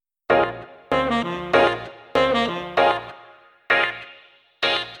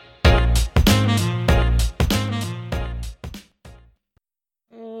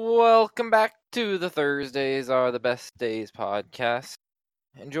Welcome back to the Thursdays Are the Best Days podcast.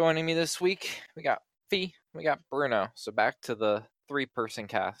 And joining me this week, we got Fee, we got Bruno. So back to the three-person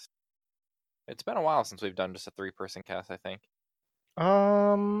cast. It's been a while since we've done just a three-person cast, I think.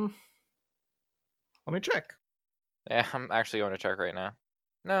 Let me check. Yeah, I'm actually going to check right now.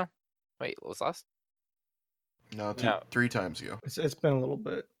 No. Wait, what was last? No, No. 3 times ago. It's been a little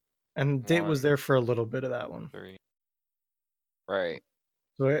bit. And Date was there for a little bit of that one. 3. Right.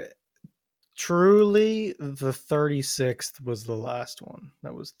 So truly, the 36th was the last one.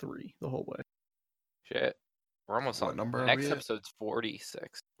 That was 3 the whole way. Shit. We're almost What on. number are Next we at? episode's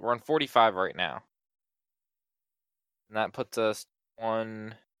 46. We're on 45 right now. And that puts us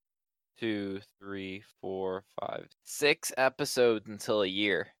 1, 2, 3, 4, 5, 6 episodes until a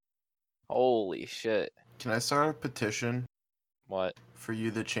year. Holy shit. Can I start a petition What? for you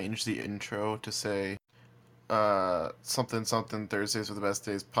to change the intro to say something Thursdays are the Best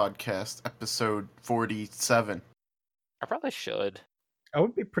Days podcast episode 47? I probably should. That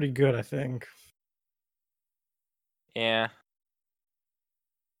would be pretty good, I think. Yeah.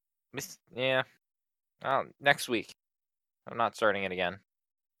 Yeah. Next week. I'm not starting it again.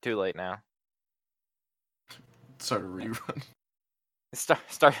 Too late now. Start a rerun.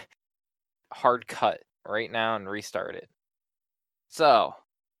 Start hard cut right now and restart it. So,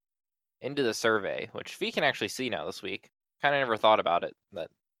 into the survey, which Fee can actually see now this week. Kind of never thought about it, that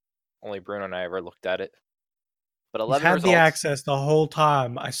only Bruno and I ever looked at it. But 11 He's had results. the access the whole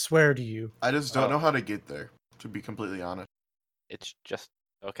time, I swear to you. I just don't know how to get there, to be completely honest. It's just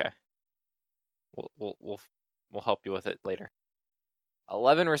okay. We'll help you with it later.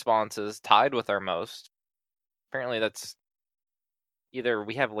 11 responses, tied with our most. Apparently that's either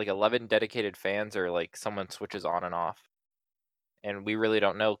we have like 11 dedicated fans or like someone switches on and off. And we really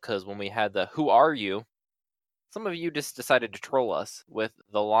don't know, because when we had the Who Are You, some of you just decided to troll us with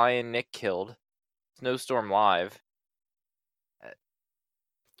The Lion Nick Killed, Snowstorm Live.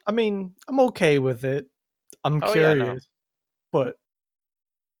 I mean, I'm okay with it. I'm Oh, curious. yeah, no. But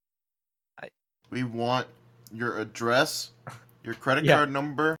We want your address, your credit Yeah. card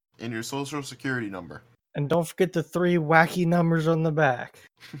number, and your social security number. and don't forget the 3 wacky numbers on the back.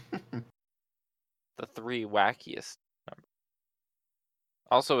 The 3 wackiest numbers.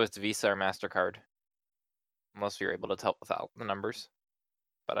 Also, it's Visa or MasterCard. Unless you're able to tell without the numbers.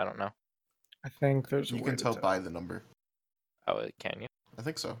 But I don't know. I think there's a You way can to tell by the number. Oh, can you? I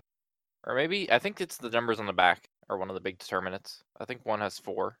think so. Or maybe, I think it's the numbers on the back are one of the big determinants. I think one has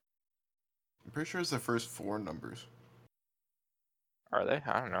 4. I'm pretty sure it's the first 4 numbers. Are they?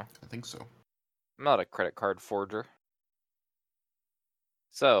 I don't know. I think so. I'm not a credit card forger.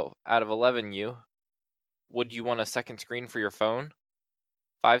 So, out of 11 would you want a second screen for your phone?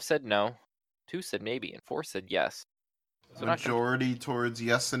 5 said no, 2 said maybe, and 4 said yes. So Majority towards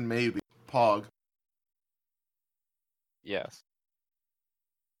yes and maybe. Pog. Yes.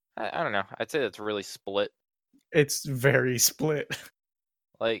 I don't know. I'd say that's really split. It's very split.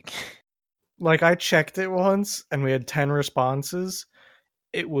 Like, Like, I checked it once, and we had 10 responses.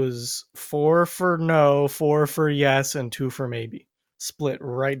 It was 4 for no, 4 for yes, and 2 for maybe. Split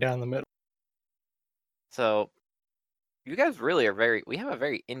right down the middle. so you guys really are we have a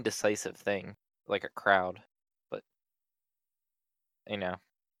very indecisive thing, like a crowd. But, you know,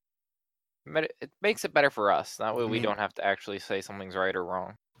 it makes it better for us. That way we don't have to actually say something's right or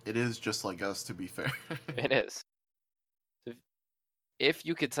wrong. It is just like us, to be fair. It is. If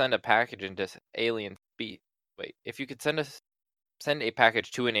you could send a package into if you could send a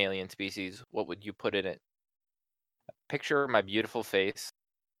package to an alien species, what would you put in it? A picture of my beautiful face.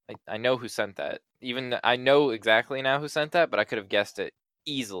 I know who sent that. I know exactly now who sent that, but I could have guessed it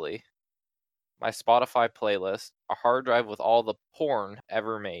easily. My Spotify playlist, a hard drive with all the porn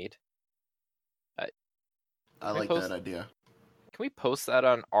ever made. I like that idea. Can we post that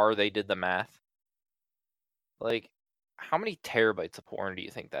on They Did the Math? Like, how many terabytes of porn do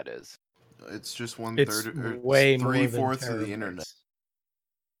you think that is? It's just 1/3 It's or way more than 3/4 of the terabytes. internet.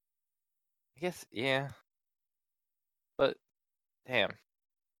 I guess, yeah. But, damn.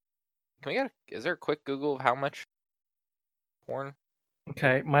 Is there a quick Google of how much porn?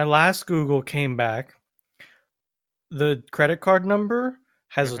 Okay, my last Google came back. The credit card number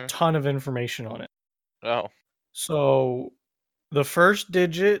has a ton of information on it. Oh. So the first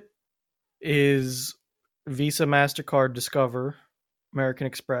digit is Visa, MasterCard, Discover, American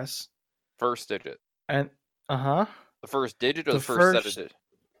Express. First digit. And The first digit or the first set of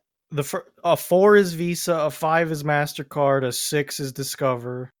digits? A 4 is Visa, a 5 is MasterCard, a 6 is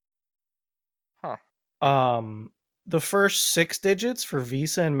Discover. Huh. The first 6 digits for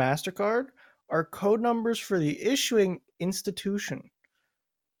Visa and MasterCard are code numbers for the issuing institution.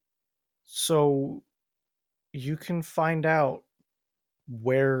 So you can find out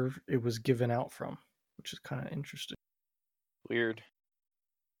where it was given out from, which is kind of interesting. Weird.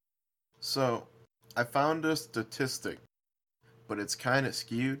 So, I found a statistic, but it's kind of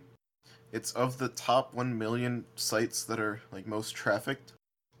skewed. It's of the top 1 million sites that are like most trafficked.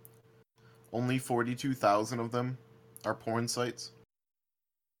 Only 42,000 of them are porn sites.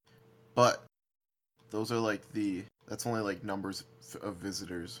 But those are like that's only like numbers of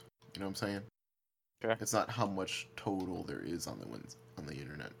visitors. You know what I'm saying? Okay. It's not how much total there is on the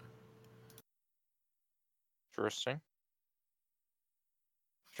internet. Interesting.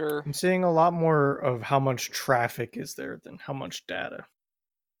 Sure. I'm seeing a lot more of how much traffic is there than how much data.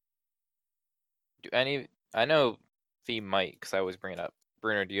 I know Fee might, because I always bring it up.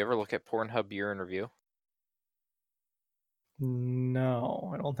 Bruno, do you ever look at Pornhub year in review?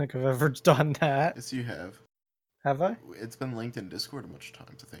 No, I don't think I've ever done that. Yes, you have. Have I? It's been linked in Discord a bunch of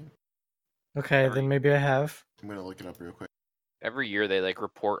times, I think. Okay, then maybe I have. I'm gonna look it up real quick. Every year they like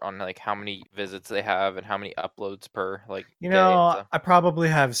report on like how many visits they have and how many uploads per like You day and know, stuff. I probably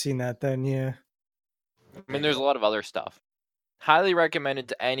have seen that then, yeah. I mean, there's a lot of other stuff. Highly recommended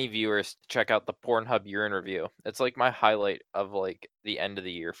to any viewers to check out the Pornhub year in review. It's like my highlight of like the end of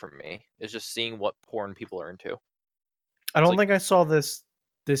the year for me. Is just seeing what porn people are into. I don't like- think I saw this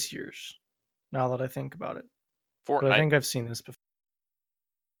year's, now that I think about it. But I Fortnite. think I've seen this before.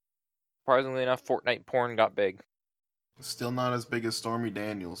 Surprisingly enough, Fortnite porn got big. Still not as big as Stormy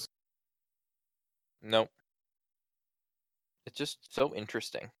Daniels. Nope. It's just so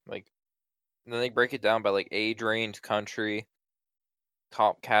interesting. Like, and then they break it down by like age range, country,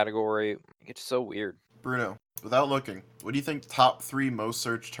 top category. It's so weird. Bruno, without looking, what do you think the top 3 most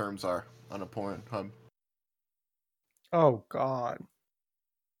searched terms are on a Pornhub? Oh, God.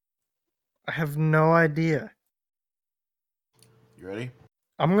 I have no idea. You ready?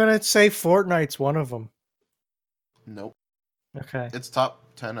 I'm going to say Fortnite's one of them. Nope. Okay. It's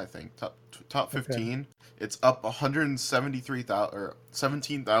top 10, I think. Top 15. Okay. It's up 173,000 or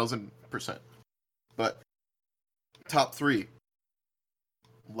 17,000%. But top 3: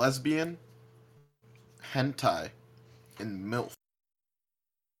 lesbian, hentai, and MILF.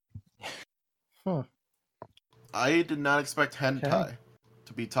 Huh. I did not expect hentai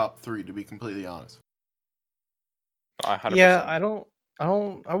to be top 3, to be completely honest. 100%. Yeah,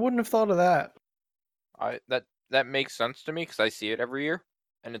 I wouldn't have thought of that. That makes sense to me because I see it every year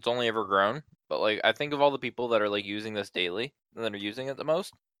and it's only ever grown. But like, I think of all the people that are like using this daily and that are using it the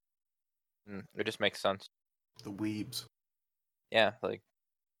most, it just makes sense. The weebs. Yeah, like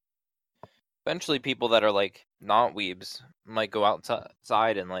eventually people that are like not weebs might go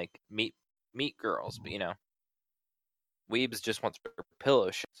outside and like meet girls, but you know, weebs just want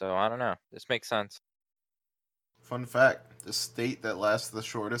pillow shit. So I don't know. This makes sense. Fun fact: the state that lasts the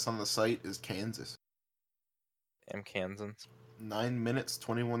shortest on the site is Kansas. Damn Kansans. 9 minutes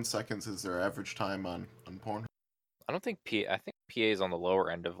 21 seconds is their average time on porn. I think PA is on the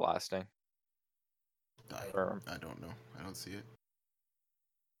lower end of lasting. I don't know. I don't see it.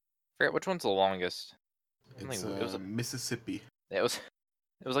 Forget which one's the longest. It was Mississippi. It was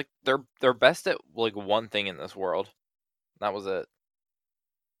like they're best at like one thing in this world. That was it.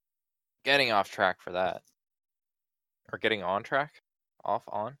 Getting off track for that. Or getting on track? Off,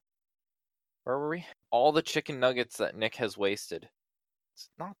 on? Where were we? All the chicken nuggets that Nick has wasted. It's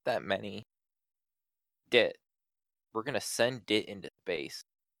not that many. DIT. We're gonna send DIT into space.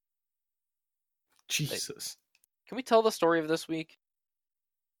 Jesus. Like, can we tell the story of this week?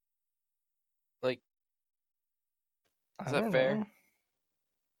 Like, is that fair? Know.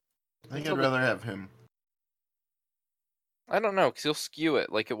 I think I'd rather have him. I don't know, because he'll skew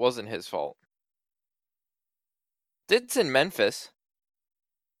it like it wasn't his fault. DIT's in Memphis.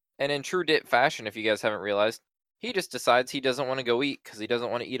 And in true DIT fashion, if you guys haven't realized, he just decides he doesn't want to go eat because he doesn't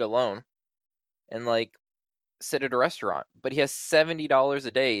want to eat alone. And like sit at a restaurant. But he has $70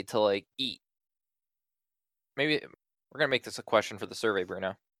 a day to like eat. Maybe we're gonna make this a question for the survey,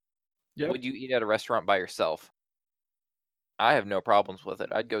 Bruno. Yep. Would you eat at a restaurant by yourself? I have no problems with it.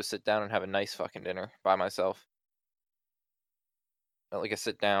 I'd go sit down and have a nice fucking dinner by myself. Like a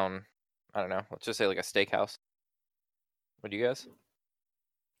sit down, I don't know, let's just say like a steakhouse. Would you guys?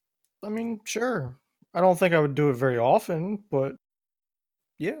 I mean, sure. I don't think I would do it very often, but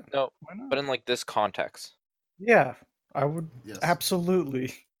yeah. No, why not? But in like this context. Yeah, I would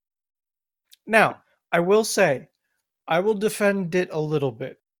absolutely. Now, I will say, I will defend it a little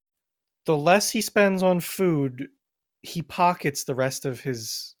bit. The less he spends on food, he pockets the rest of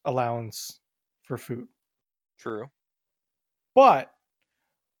his allowance for food. True. But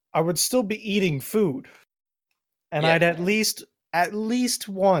I would still be eating food. And I'd at least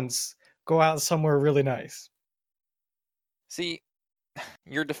once go out somewhere really nice. See,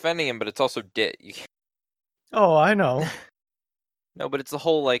 you're defending him, but it's also Dit. Oh, I know. No, but it's the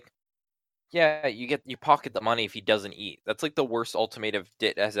whole like, yeah, you pocket the money if he doesn't eat. That's like the worst ultimatum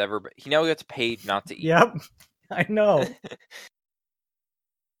Dit has ever been. He now gets paid not to eat. Yep, I know.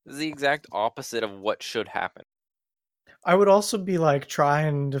 This is the exact opposite of what should happen. I would also be like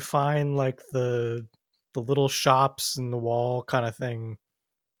trying to find like the little shops in the wall kind of thing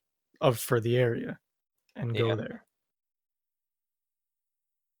for the area and go there.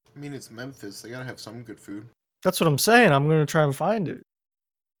 I mean, it's Memphis. They gotta have some good food. That's what I'm saying. I'm gonna try and find it.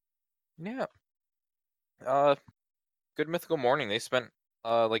 Yeah. Good mythical morning. They spent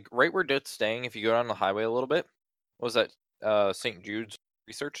like right where Dit's staying. If you go down the highway a little bit, what was that St. Jude's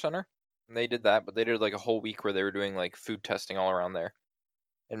Research Center? And they did that, but they did like a whole week where they were doing like food testing all around there.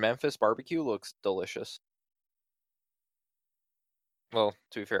 And Memphis barbecue looks delicious. Well,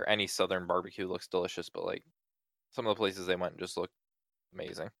 to be fair, any southern barbecue looks delicious, but like some of the places they went just look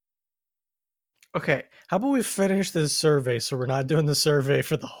amazing. Okay, how about we finish this survey so we're not doing the survey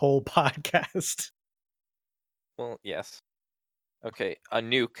for the whole podcast? Well, yes. Okay, a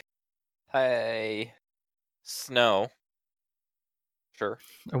nuke. Hey, snow. Sure.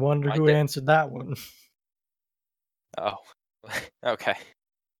 I wonder who answered that one. Oh, okay.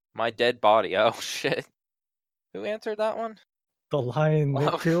 My dead body. Oh, shit. Who answered that one? The lion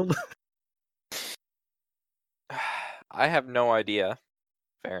that killed? I have no idea.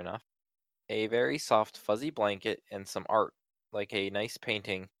 Fair enough. A very soft, fuzzy blanket and some art, like a nice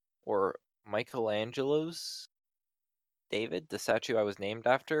painting, or Michelangelo's David, the statue I was named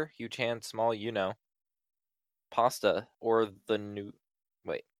after. Huge hand, small, you know. Pasta, or the new...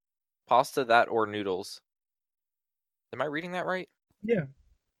 Wait. Pasta, that, or noodles. Am I reading that right? Yeah.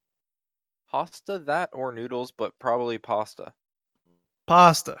 Pasta, that, or noodles, but probably pasta.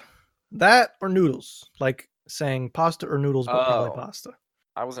 Pasta. That or noodles. Like saying pasta or noodles, but probably pasta.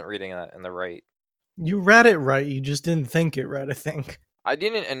 I wasn't reading that in the right. You read it right, you just didn't think it right, I think. I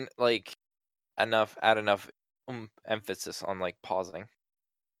didn't add enough emphasis on like pausing.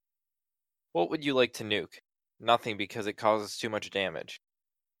 What would you like to nuke? Nothing, because it causes too much damage.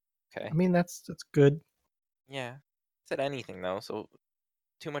 Okay. I mean, that's good. Yeah. I said anything though, so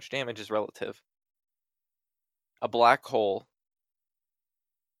too much damage is relative. A black hole.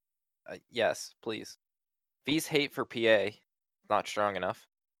 Yes, please. V's hate for PA. Not strong enough.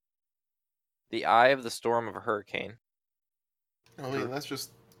 The eye of the storm of a hurricane. I mean, that's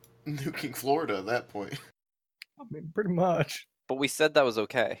just nuking Florida at that point. I mean, pretty much. But we said that was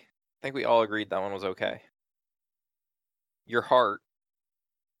okay. I think we all agreed that one was okay. Your heart.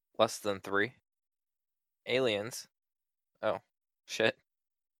 Less than 3. Aliens. Oh, shit.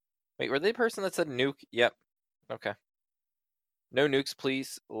 Wait, were they the person that said nuke? Yep. Okay. No nukes,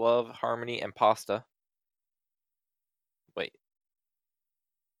 please. Love, harmony, and pasta. Wait.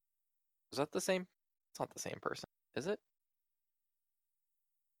 Was that the same? It's not the same person. Is it?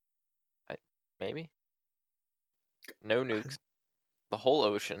 Maybe? No nukes. The whole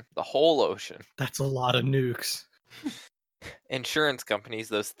ocean. The whole ocean. That's a lot of nukes. Insurance companies,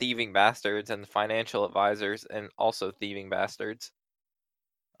 those thieving bastards, and financial advisors, and also thieving bastards.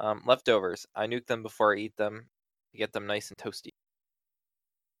 Leftovers. I nuke them before I eat them to get them nice and toasty.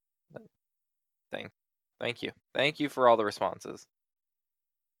 Thank you. Thank you for all the responses.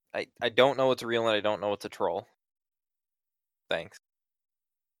 I don't know what's real and I don't know what's a troll. Thanks.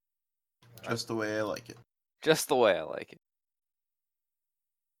 Just the way I like it. Just the way I like it.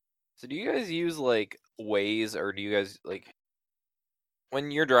 So do you guys use like Waze, or do you guys like when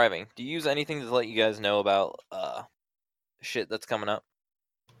you're driving, do you use anything to let you guys know about shit that's coming up?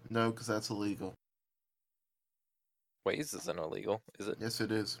 No, because that's illegal. Waze isn't illegal, is it? Yes,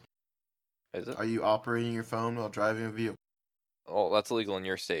 it is. Is it? Are you operating your phone while driving a vehicle? Oh, that's illegal in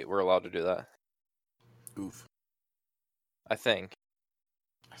your state. We're allowed to do that. Oof. I think.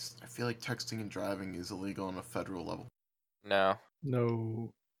 I feel like texting and driving is illegal on a federal level. No. No.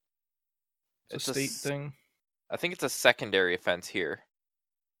 It's a state thing. I think it's a secondary offense here.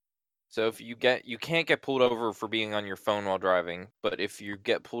 So if you can't get pulled over for being on your phone while driving, but if you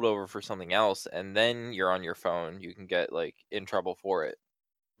get pulled over for something else and then you're on your phone, you can get like in trouble for it.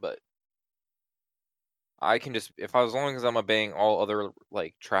 But I can just, as long as I'm obeying all other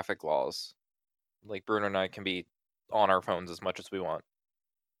like traffic laws, like Bruno and I can be on our phones as much as we want,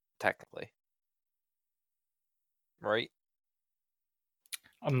 technically. Right?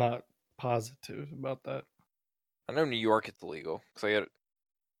 I'm not positive about that. I know New York it's illegal because I get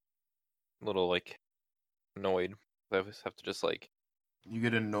a little like annoyed. I always have to just like. You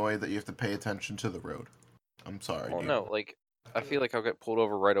get annoyed that you have to pay attention to the road. I'm sorry. Well, dude. no, like I feel like I'll get pulled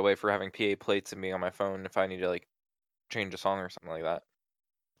over right away for having PA plates and being on my phone if I need to like change a song or something like that.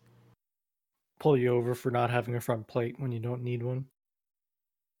 Pull you over for not having a front plate when you don't need one.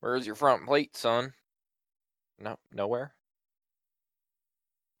 Where's your front plate, son? No, nowhere.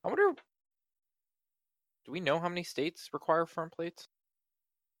 I wonder. Do we know how many states require front plates?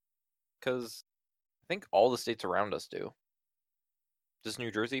 Because I think all the states around us do. Does New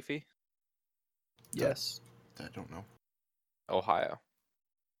Jersey fee? Yes. I don't know. Ohio.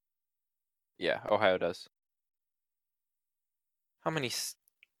 Yeah, Ohio does. How many?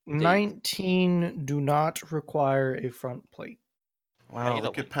 19 do not require a front plate. Wow,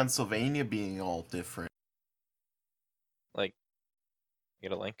 look at Pennsylvania being all different. Like,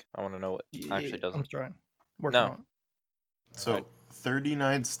 get a link? I want to know what actually doesn't. I'm trying. Working on it. So,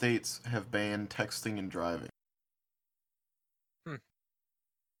 39 states have banned texting and driving.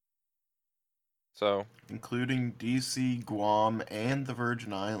 So, including DC, Guam, and the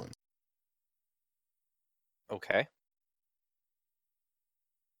Virgin Islands. Okay.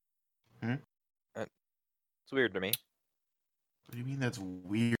 It's weird to me. What do you mean that's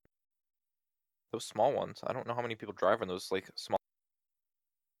weird? Those small ones. I don't know how many people drive in those like small.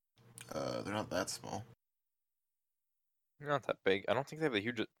 They're not that small. Not that big. I don't think they have the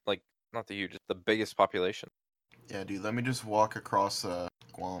huge, like, not the hugest, the biggest population. Yeah, dude, let me just walk across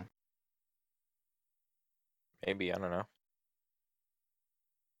Guam. Maybe, I don't know.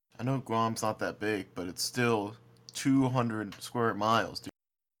 I know Guam's not that big, but it's still 200 square miles, dude.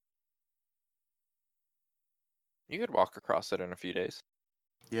 You could walk across it in a few days.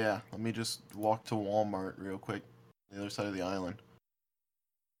 Yeah, let me just walk to Walmart real quick, on the other side of the island.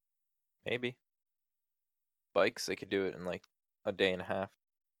 Maybe. Bikes, they could do it in like a day and a half.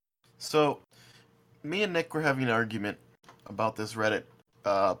 So, me and Nick were having an argument about this Reddit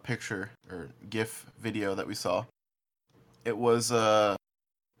picture or GIF video that we saw. It was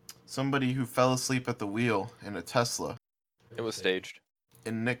somebody who fell asleep at the wheel in a Tesla. It was staged.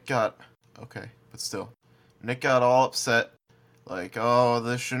 And Nick got Nick got all upset, like, oh,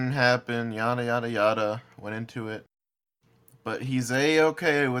 this shouldn't happen, yada yada yada. Went into it, but he's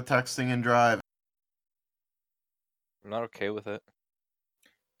okay with texting and driving. I'm not okay with it.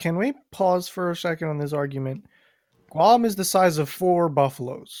 Can we pause for a second on this argument? Guam is the size of 4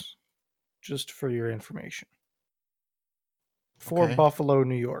 buffaloes, just for your information. 4 Buffalo,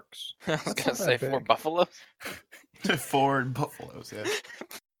 New Yorks. I was going to say 4 buffaloes. 4 buffaloes, yeah.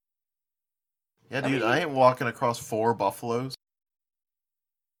 Yeah, dude, I ain't walking across 4 buffaloes.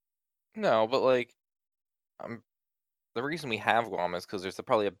 No, but like, the reason we have Guam is because there's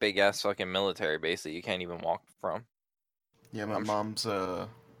probably a big ass fucking military base that you can't even walk from. Yeah, my mom's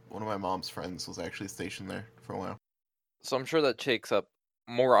one of my mom's friends was actually stationed there for a while. So I'm sure that takes up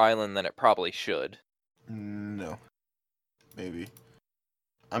more island than it probably should. No. Maybe.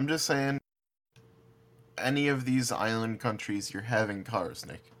 I'm just saying, any of these island countries, you're having cars,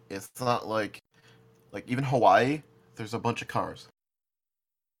 Nick. It's not like even Hawaii, there's a bunch of cars.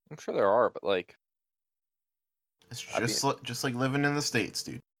 I'm sure there are, but like, it's just like living in the States,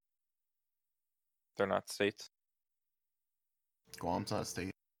 dude. They're not states. Guam's not a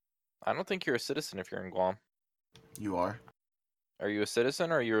state. I don't think you're a citizen if you're in Guam. You are. Are you a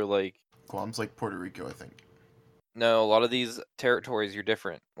citizen, or you're like... Guam's like Puerto Rico, I think. No, a lot of these territories, you're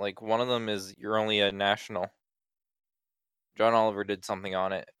different. Like, one of them is you're only a national. John Oliver did something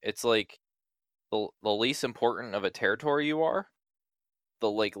on it. It's like, the least important of a territory you are, the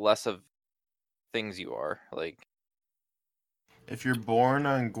like less of things you are. Like, if you're born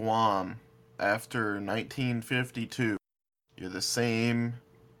on Guam after 1952, you're the same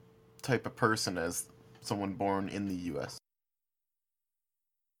type of person as someone born in the U.S.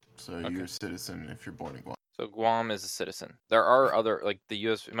 So you're a citizen if you're born in Guam. So Guam is a citizen. There are other, like the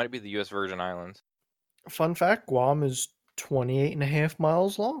U.S., it might be the U.S. Virgin Islands. Fun fact, Guam is 28.5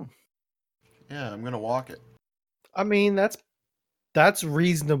 miles long. Yeah, I'm going to walk it. I mean, that's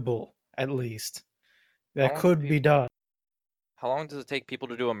reasonable, at least. That could be done. How long does it take people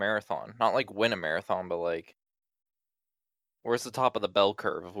to do a marathon? Not like win a marathon, but like, where's the top of the bell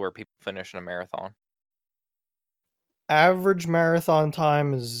curve of where people finish in a marathon? Average marathon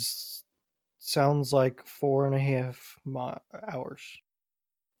time sounds like 4.5 hours.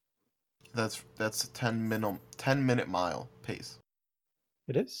 That's a 10-minute mile pace.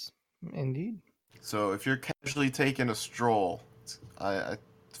 It is, indeed. So if you're casually taking a stroll, I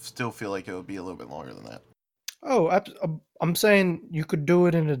still feel like it would be a little bit longer than that. Oh, I'm saying you could do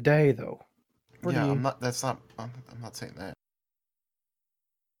it in a day, though. Yeah, I'm not saying that.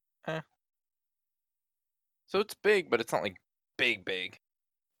 So it's big, but it's not like big.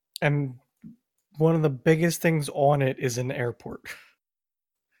 And one of the biggest things on it is an airport.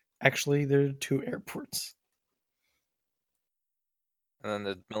 Actually, there are 2 airports. And then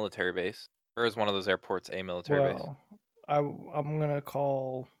the military base. Or is one of those airports a military base? I'm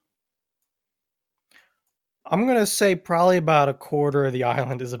gonna say probably about a quarter of the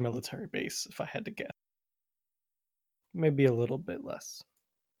island is a military base, if I had to guess. Maybe a little bit less.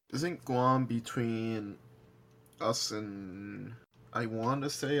 Isn't Guam between us and, I want to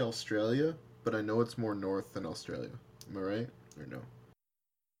say Australia, but I know it's more north than Australia. Am I right? Or no?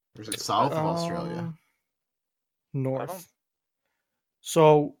 Or is it south of Australia? North.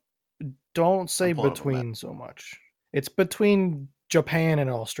 So don't say pulling up a between so much. It's between Japan and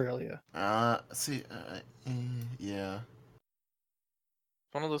Australia. Yeah.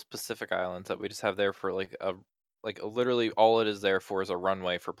 One of those Pacific islands that we just have there for literally all it is there for is a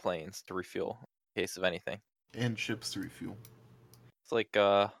runway for planes to refuel in case of anything. And ships to refuel. It's like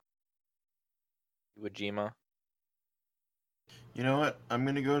Iwo Jima. You know what? I'm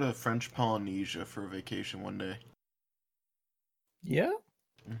gonna go to French Polynesia for a vacation one day. Yeah?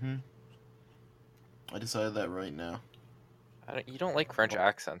 I decided that right now. You don't like French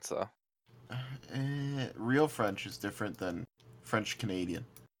accents, though. Real French is different than French Canadian.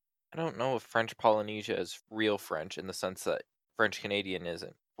 I don't know if French Polynesia is real French in the sense that French Canadian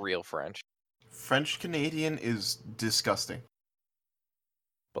isn't real French. French Canadian is disgusting.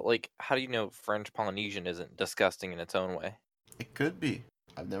 But, how do you know French Polynesian isn't disgusting in its own way? It could be.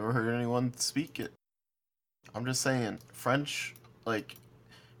 I've never heard anyone speak it. I'm just saying, French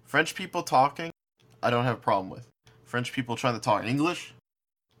people talking, I don't have a problem with. French people trying to talk English,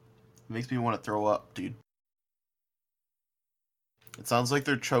 it makes me want to throw up, dude. It sounds like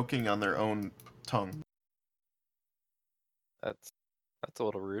they're choking on their own tongue. That's a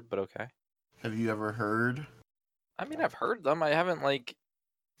little rude, but okay. Have you ever heard? I mean, I've heard them. I haven't, I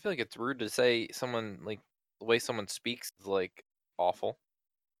feel like it's rude to say someone, the way someone speaks is, awful.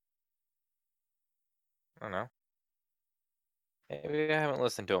 I don't know. Maybe I haven't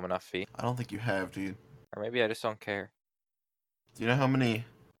listened to them enough, Fee. I don't think you have, dude. Or maybe I just don't care. Do you know how many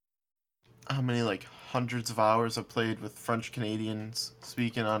hundreds of hours I've played with French Canadians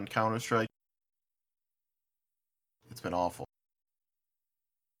speaking on Counter-Strike? It's been awful.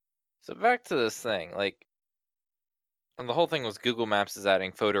 So back to this thing, and the whole thing was Google Maps is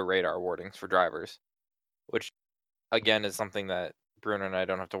adding photo radar warnings for drivers, which, again, is something that Bruno and I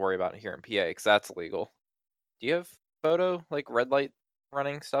don't have to worry about here in PA, because that's illegal. Do you have photo, red light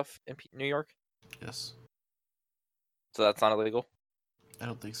running stuff in New York? Yes. So that's not illegal? I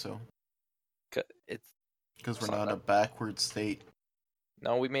don't think so. It's because we're not a backward state.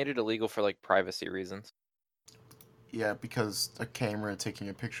 No, we made it illegal for privacy reasons. Yeah, because a camera taking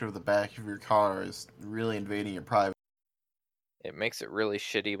a picture of the back of your car is really invading your privacy. It makes it really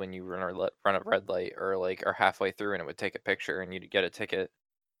shitty when you run a red light or are halfway through and it would take a picture and you'd get a ticket.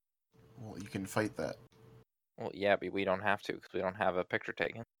 Well, you can fight that. Well, yeah, but we don't have to because we don't have a picture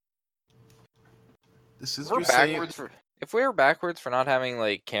taken. This is If we were backwards for not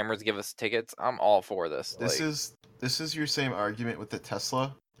having cameras give us tickets, I'm all for this. This is your same argument with the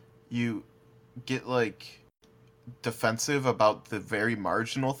Tesla. You get defensive about the very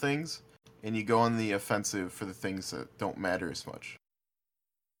marginal things, and you go on the offensive for the things that don't matter as much.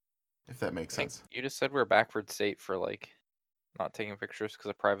 If that makes sense. You just said we're a backward state for not taking pictures because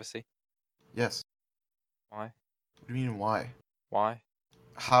of privacy. Yes. Why? What do you mean why? Why?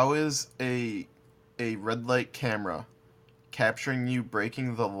 How is a red light camera capturing you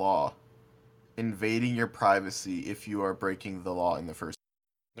breaking the law invading your privacy if you are breaking the law in the first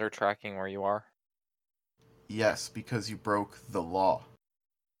place? They're tracking where you are? Yes, because you broke the law.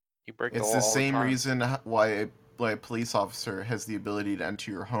 You break the law. It's the same reason why a police officer has the ability to enter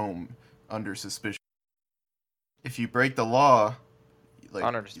your home under suspicion. If you break the law,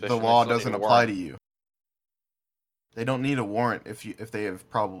 the law doesn't apply to you. They don't need a warrant if they have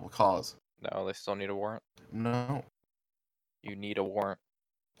probable cause. No, they still need a warrant. No. You need a warrant.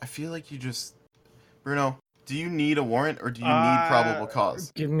 I feel like you just... Bruno, do you need a warrant or do you need probable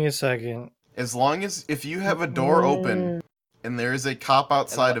cause? Give me a second. As long as if you have a door open and there is a cop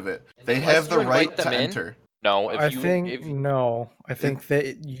outside of it, they have the right to enter. No, I think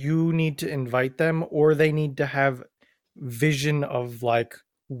that you need to invite them, or they need to have vision of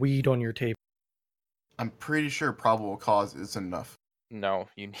weed on your table. I'm pretty sure probable cause is enough. No,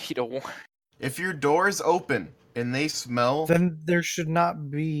 you need a warrant. If your door is open and they smell, then there should not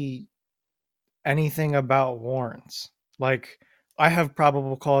be anything about warrants. I have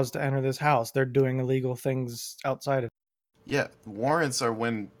probable cause to enter this house. They're doing illegal things outside of it. Yeah, warrants are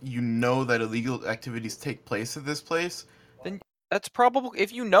when you know that illegal activities take place at this place. Then That's probable.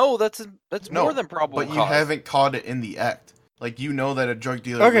 If you know, that's No, more than probable but you cause. haven't caught it in the act. Like, you know that a drug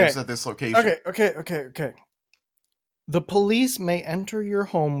dealer lives at this location. Okay. The police may enter your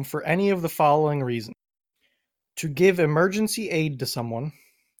home for any of the following reasons: to give emergency aid to someone,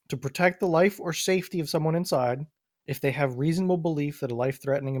 to protect the life or safety of someone inside, if they have reasonable belief that a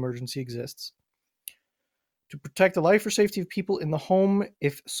life-threatening emergency exists, to protect the life or safety of people in the home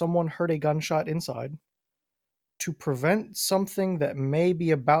if someone heard a gunshot inside, to prevent something that may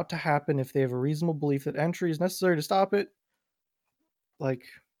be about to happen if they have a reasonable belief that entry is necessary to stop it. Like,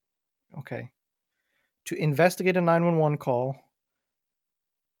 okay. To investigate a 911 call,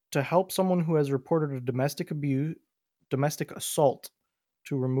 to help someone who has reported a domestic assault,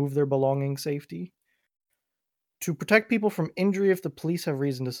 to remove their belongings safety, to protect people from injury if the police have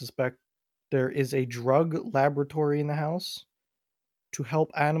reason to suspect there is a drug laboratory in the house, to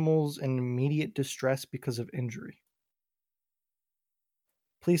help animals in immediate distress because of injury.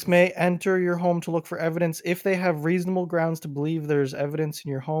 Police may enter your home to look for evidence if they have reasonable grounds to believe there's evidence in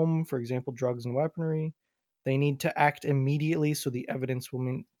your home, for example, drugs and weaponry. They need to act immediately so the evidence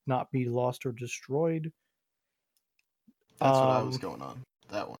will not be lost or destroyed. That's what I was going on.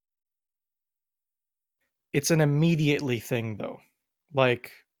 That one. It's an immediately thing, though.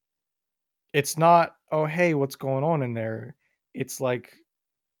 Like, it's not, oh, hey, what's going on in there? It's like,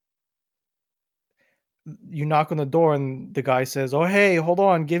 you knock on the door and the guy says, oh, hey, hold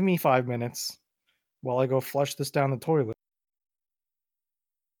on, give me 5 minutes while I go flush this down the toilet.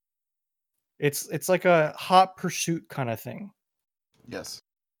 It's like a hot pursuit kind of thing. Yes.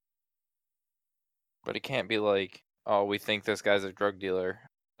 But it can't be like, oh, we think this guy's a drug dealer.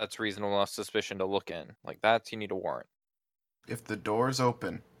 That's reasonable enough suspicion to look in. Like, that's, you need a warrant. If the door's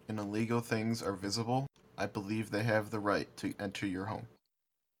open and illegal things are visible, I believe they have the right to enter your home.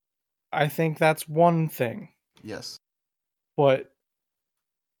 I think that's one thing. Yes. But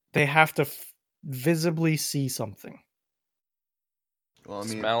they have to visibly see something. Well, I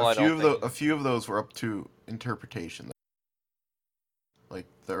mean, Smell, a few of those were up to interpretation. Like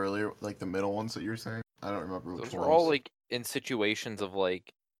the middle ones that you were saying. I don't remember which ones. Those were all like in situations of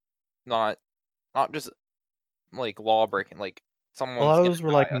like, not just like law breaking. Like someone's. A lot of those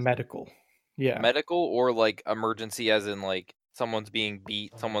were like medical. Yeah. Medical or like emergency, as in like someone's being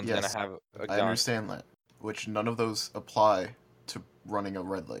beat, someone's gonna have a gun. I understand that. Which none of those apply to running a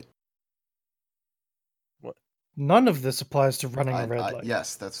red light. What? None of this applies to running a red light.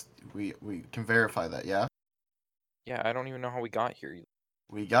 Yes, we can verify that, yeah? Yeah, I don't even know how we got here.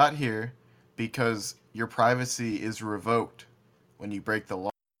 We got here because your privacy is revoked when you break the law.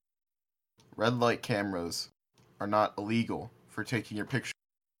 Red light cameras are not illegal for taking your picture.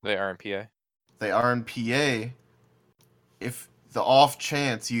 They are in PA. They are in PA if the off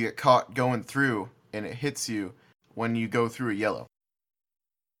chance you get caught going through and it hits you when you go through a yellow.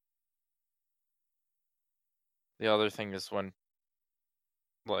 The other thing is when,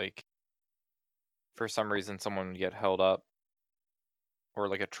 like, for some reason someone would get held up, or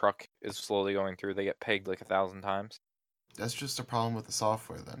like a truck is slowly going through, they get pegged like 1,000 times. That's just a problem with the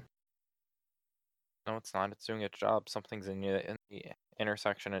software, then. No, it's not. It's doing its job. Something's in the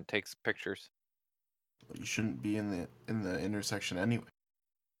intersection and it takes pictures. Well, you shouldn't be in the intersection anyway.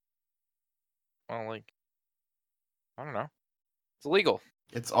 Well, like, I don't know. It's illegal.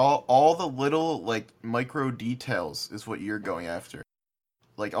 It's all the little like micro details is what you're going after.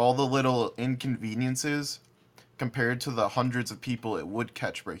 Like all the little inconveniences compared to the hundreds of people it would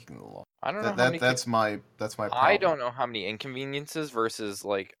catch breaking the law. I don't know. That's my problem. I don't know how many inconveniences versus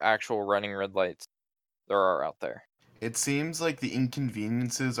like actual running red lights there are out there. It seems like the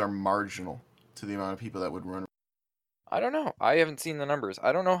inconveniences are marginal to the amount of people that would run. I don't know. I haven't seen the numbers.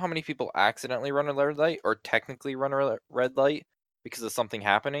 I don't know how many people accidentally run a red light or technically run a red light because of something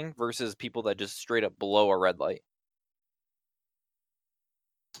happening versus people that just straight up blow a red light.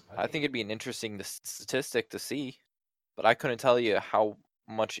 I think it'd be an interesting statistic to see, but I couldn't tell you how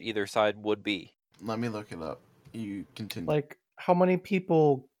much either side would be. Let me look it up. You continue. Like, how many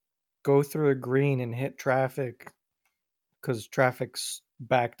people go through a green and hit traffic because traffic's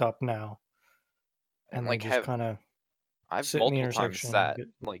backed up now, and like just kind of I've multiple times sat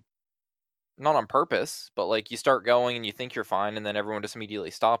like not on purpose, but like you start going and you think you're fine, and then everyone just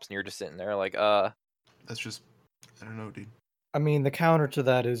immediately stops, and you're just sitting there like, That's just, I don't know, dude. I mean, the counter to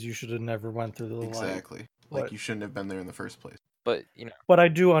that is you should have never went through the light. Exactly. Like you shouldn't have been there in the first place. But you know. But I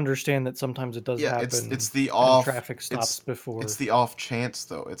do understand that sometimes it does happen. It's the off traffic stops before. It's the off chance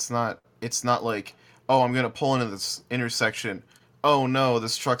though. It's not like, oh, I'm gonna pull into this intersection. Oh no,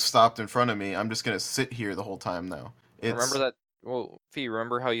 this truck stopped in front of me. I'm just gonna sit here the whole time now. Remember that? Well, Fee,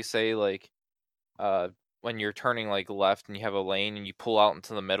 remember how you say like, when you're turning like left and you have a lane and you pull out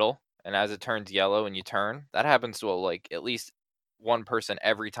into the middle, and as it turns yellow and you turn, that happens to like at least one person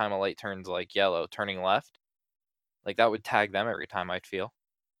every time a light turns like yellow, turning left. Like that would tag them every time, I'd feel.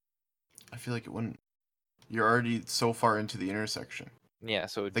 I feel like it wouldn't. You're already so far into the intersection. Yeah,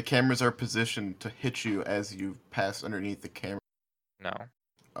 so the cameras are positioned to hit you as you pass underneath the camera. No.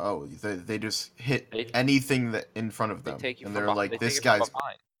 Oh, they just hit anything that in front of them, and they're like, "This guy's."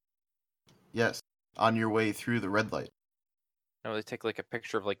 Yes, on your way through the red light. No, they take like a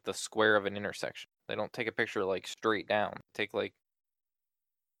picture of like the square of an intersection. They don't take a picture like straight down. They take like.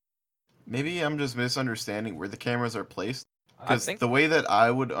 Maybe I'm just misunderstanding where the cameras are placed. Because the way that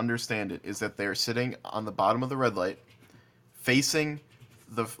I would understand it is that they're sitting on the bottom of the red light, facing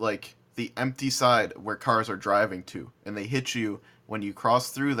the empty side where cars are driving to, and they hit you when you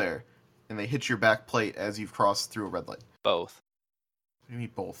cross through there, and they hit your back plate as you've crossed through a red light. Both. What do you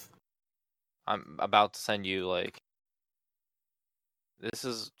mean both? I'm about to send you like. This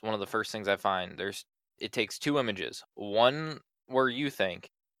is one of the first things I find. It takes two images, one where you think,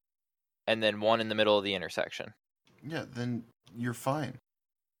 and then one in the middle of the intersection. Yeah, then you're fine.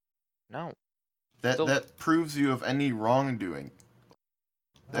 No. That proves you of any wrongdoing.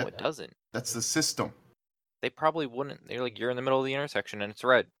 No, it doesn't. That's the system. They probably wouldn't. They're like, you're in the middle of the intersection and it's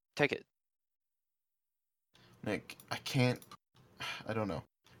red. Ticket. Nick, I don't know.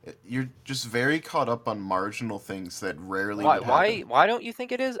 You're just very caught up on marginal things that rarely would happen. Why don't you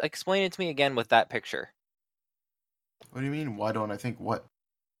think it is? Explain it to me again with that picture. What do you mean, why don't I think what?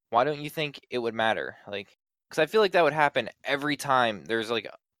 Why don't you think it would matter? Like, because I feel like that would happen every time there's like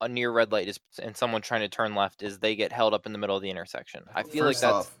a near red light and someone trying to turn left is they get held up in the middle of the intersection. I feel First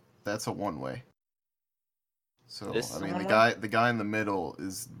like that's a one-way. So, I mean, the guy in the middle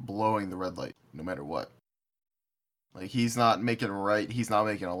is blowing the red light no matter what. Like, he's not making a right, he's not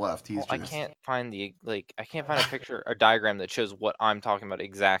making a left. I can't find a picture, a diagram that shows what I'm talking about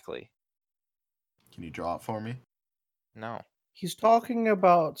exactly. Can you draw it for me? No. He's talking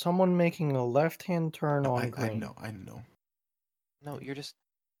about someone making a left-hand turn on green. I know. No, you're just.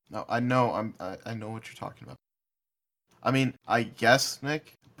 No, I know. I know what you're talking about. I mean, I guess,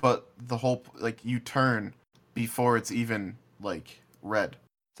 Nick, but the whole you turn before it's even red.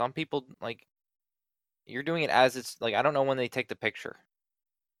 Some people you're doing it as it's I don't know when they take the picture.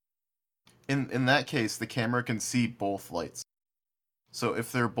 In that case, the camera can see both lights. So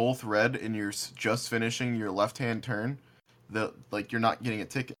if they're both red and you're just finishing your left-hand turn, you're not getting a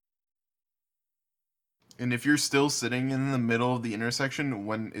ticket. And if you're still sitting in the middle of the intersection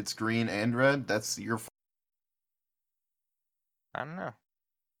when it's green and red, that's your fault. I don't know.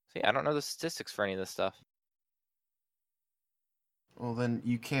 See, I don't know the statistics for any of this stuff. Well, then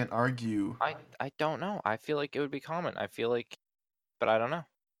you can't argue. I don't know. I feel like it would be common. But I don't know.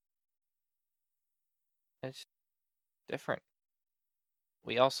 It's different.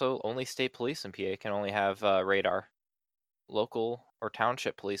 We also, only state police in PA can only have radar. Local or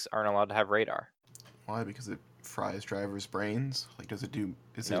township police aren't allowed to have radar. Why? Because it fries drivers' brains? Is it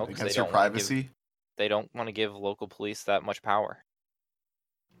against their their privacy? They don't want to give local police that much power.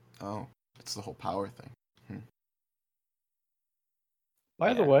 Oh, it's the whole power thing.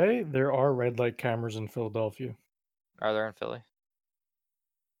 By the way, there are red light cameras in Philadelphia. Are there in Philly?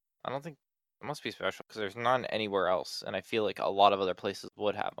 I don't think it must be special because there's none anywhere else, and I feel like a lot of other places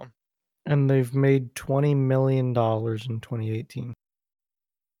would have them. And they've made $20 million in 2018.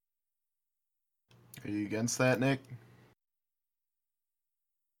 Are you against that, Nick?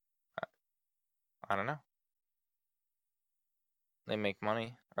 I don't know. They make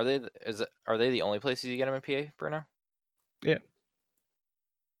money. Are they the only places you get them in PA, Bruno? Yeah.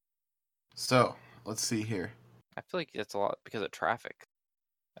 So, let's see here. I feel like it's a lot because of traffic.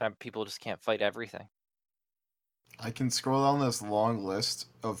 And people just can't fight everything. I can scroll down this long list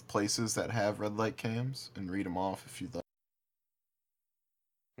of places that have red light cams and read them off if you'd like.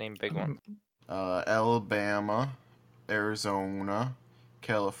 Name big one. Alabama, Arizona,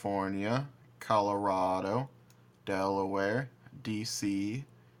 California, Colorado, Delaware, DC,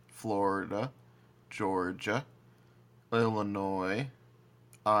 Florida, Georgia, Illinois,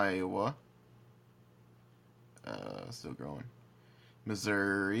 Iowa, still growing,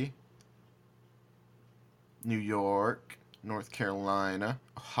 Missouri, New York, North Carolina,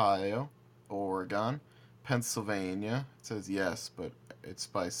 Ohio, Oregon, Pennsylvania. It says yes, but it's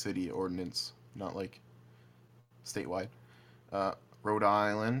by city ordinance, not statewide. Rhode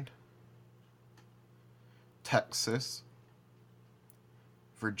Island, Texas,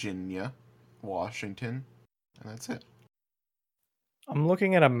 Virginia, Washington, and that's it. I'm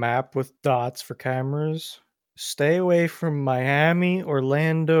looking at a map with dots for cameras. Stay away from Miami,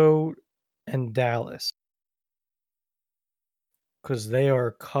 Orlando, and Dallas. because they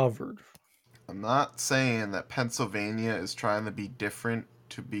are covered. I'm not saying that Pennsylvania is trying to be different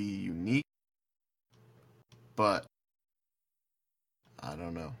to be unique, but I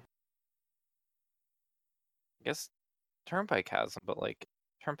don't know. I guess Turnpike has them, but like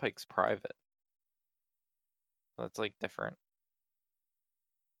Turnpike's private. That's like different.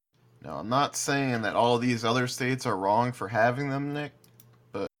 Now, I'm not saying that all these other states are wrong for having them, Nick,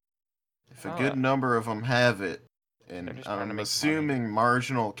 but if a good number of them have it, and I'm assuming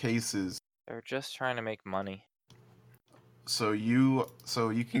marginal cases. They're just trying to make money. So you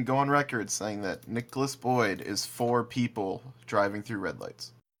can go on record saying that Nicholas Boyd is for people driving through red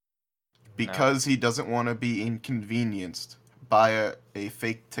lights because he doesn't want to be inconvenienced by a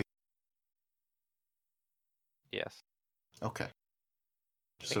fake ticket. Yes. Okay.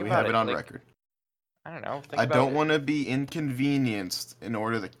 So we have it on record. I don't know. I don't want to be inconvenienced in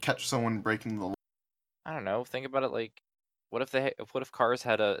order to catch someone breaking the law. I don't know. Think about it like, what if cars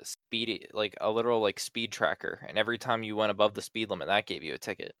had a a literal speed tracker, and every time you went above the speed limit, that gave you a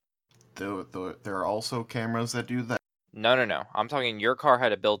ticket? There are also cameras that do that. No. I'm talking your car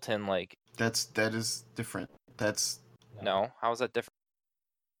had a built-in That is different. No. How is that different?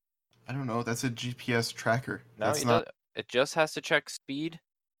 I don't know. That's a GPS tracker. No, it just has to check speed,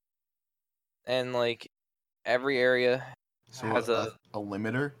 and every area has a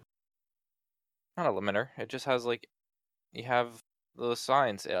limiter. Not a limiter. It just has you have those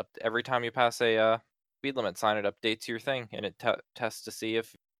signs. Every time you pass a speed limit sign, it updates your thing, and it tests to see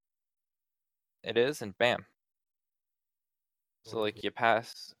if it is, and bam. So you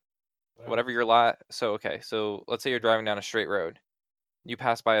pass whatever your So let's say you're driving down a straight road. You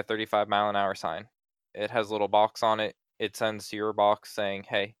pass by a 35-mile-an-hour sign. It has a little box on it. It sends to your box saying,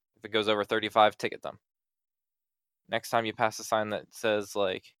 "Hey, if it goes over 35, ticket them." Next time you pass a sign that says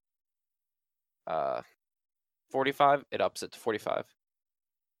 45, it ups it to 45.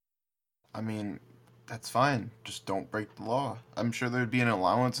 I mean, that's fine. Just don't break the law. I'm sure there'd be an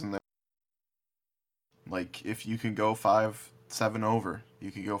allowance in there. Like, if you can go 5-7 over, you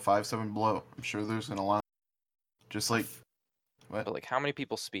could go 5-7 below. I'm sure there's an allowance. Just like, what? But how many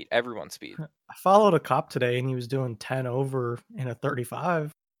people speed? Everyone speed. I followed a cop today, and he was doing 10 over in a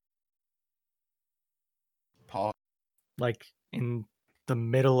 35. Paul. In the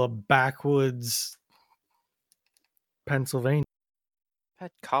middle of backwoods Pennsylvania. I've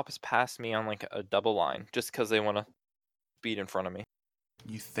had cops pass me on a double line just because they want to speed in front of me.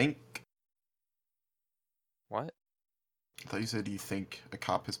 You think? What? I thought you said you think a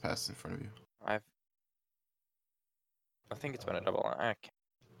cop has passed in front of you. I think it's been a double line.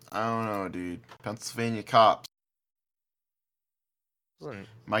 I don't know, dude. Pennsylvania cops.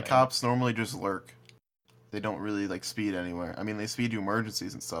 My cops normally just lurk. They don't really speed anywhere. I mean, they speed to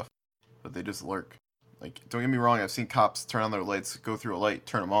emergencies and stuff, but they just lurk. Don't get me wrong, I've seen cops turn on their lights, go through a light,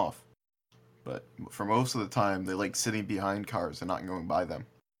 turn them off. But for most of the time, they like sitting behind cars and not going by them.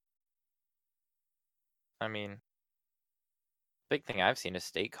 I mean, big thing I've seen is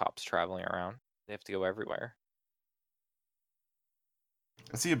state cops traveling around. They have to go everywhere.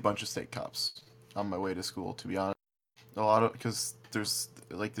 I see a bunch of state cops on my way to school, to be honest. A lot of, because there's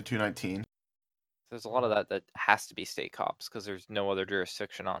the 219. There's a lot of that has to be state cops because there's no other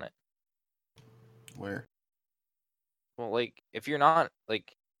jurisdiction on it. Where? Well, if you're not if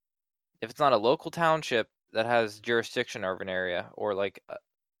it's not a local township that has jurisdiction over an area, or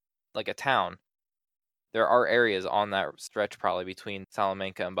a town, there are areas on that stretch probably between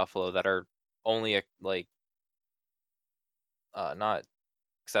Salamanca and Buffalo that are only not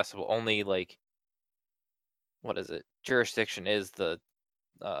accessible. Only what is it? Jurisdiction is the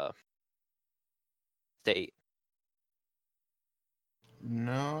state.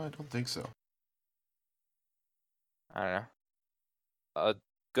 No, I don't think so. I don't know. A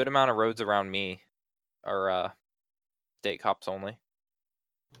good amount of roads around me are state cops only.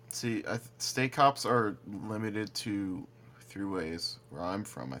 See, state cops are limited to throughways where I'm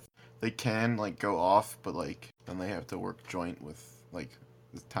from. They can go off, but then they have to work joint with the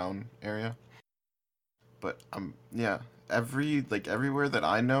town area. But yeah, everywhere that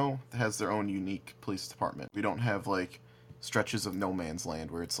I know has their own unique police department. We don't have stretches of no man's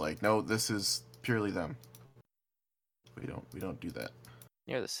land where it's no, this is purely them. We don't do that.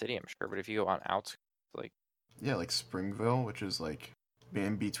 Near the city, I'm sure, but if you go on outskirts, yeah, Springville, which is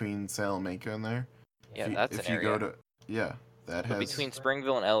in between Salamanca and there. Yeah, that's an area. That has between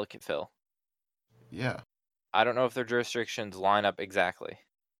Springville and Ellicottville. Yeah. I don't know if their jurisdictions line up exactly.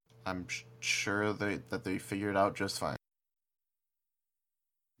 I'm sure that they figured out just fine.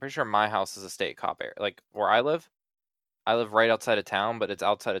 Pretty sure my house is a state cop area. Where I live right outside of town, but it's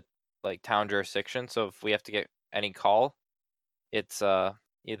outside of town jurisdiction. So if we have to get any call, It's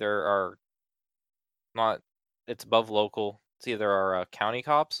either our not it's above local. It's either our county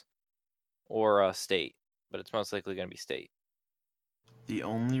cops or state, but it's most likely going to be state. The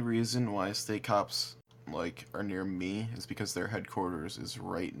only reason why state cops like are near me is because their headquarters is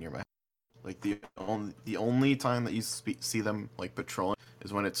right near my. Like the only time that you see them like patrolling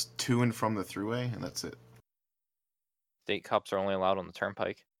is when it's to and from the thruway, and that's it. State cops are only allowed on the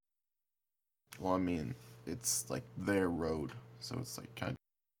turnpike. Well, I mean, it's like their road, so it's like kind of.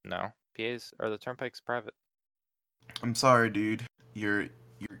 No, PAs or the turnpike's private. I'm sorry, dude. Your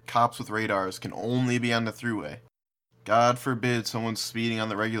cops with radars can only be on the thruway. God forbid someone's speeding on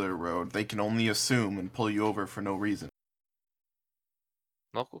the regular road. They can only assume and pull you over for no reason.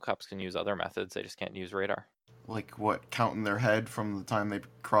 Local cops can use other methods. They just can't use radar. Like what? Counting their head from the time they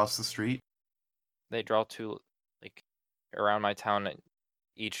cross the street? They draw two, like, around my town.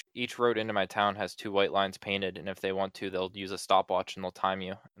 Each road into my town has 2 white lines painted, and if they want to, they'll use a stopwatch and they'll time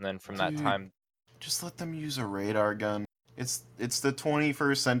you. And then from that time, just let them use a radar gun. It's the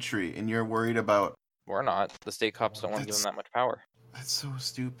 21st century, and you're worried about. We're not. The state cops don't want to give them that much power. That's so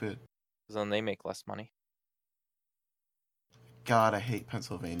stupid. Because then they make less money. God, I hate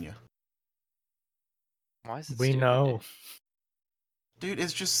Pennsylvania. Why is it We stupid, know. Dude,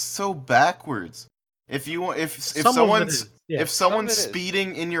 it's just so backwards. If someone's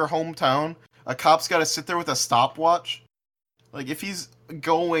speeding in your hometown, a cop's got to sit there with a stopwatch. Like if he's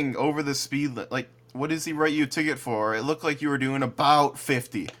going over the speed like what does he write you a ticket for? It looked like you were doing about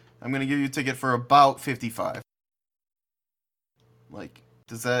 50. I'm going to give you a ticket for about 55. Like,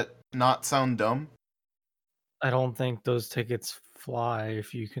 does that not sound dumb? I don't think those tickets fly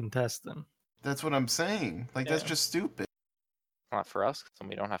if you contest them. That's what I'm saying. Like, that's just stupid. Not for us, so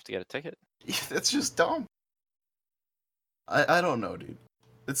we don't have to get a ticket. That's just dumb. I don't know, dude.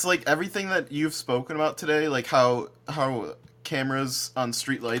 It's like everything that you've spoken about today, like how cameras on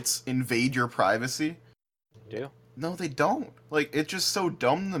streetlights invade your privacy. Do? No, they don't. Like, it's just so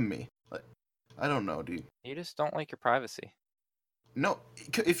dumb to me. Like, I don't know, dude. You just don't like your privacy. No,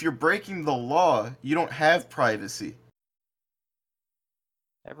 if you're breaking the law, you don't have privacy.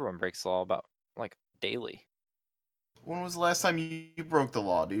 Everyone breaks the law about, like, daily. When was the last time you broke the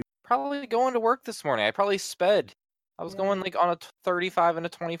law, dude? Probably going to work this morning. I probably sped. I was going, like, on a 35 and a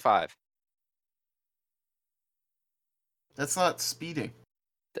 25. That's not speeding.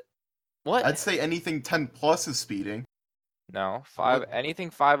 What? I'd say anything 10 plus is speeding. No, anything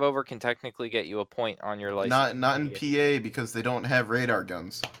 5 over can technically get you a point on your license. Not in PA because they don't have radar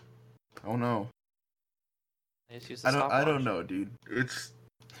guns. Oh no. They just use the stopwatch. I don't know, dude. It's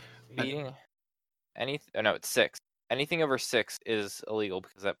speeding. No, it's 6. Anything over 6 is illegal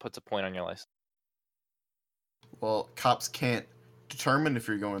because that puts a point on your license. Well, cops can't determine if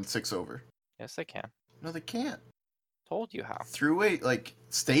you're going 6 over. Yes, they can. No, they can't. Told you how. Thruway, like,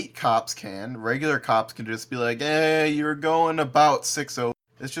 state cops can. Regular cops can just be like, hey, you're going about 6 over.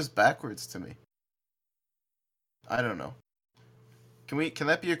 It's just backwards to me. I don't know. Can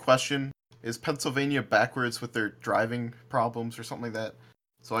that be a question? Is Pennsylvania backwards with their driving problems or something like that?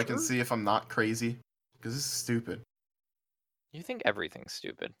 So I can see if I'm not crazy. Because this is stupid. You think everything's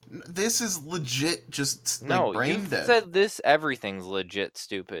stupid. This is legit just, no, like, brain dead. You said everything's legit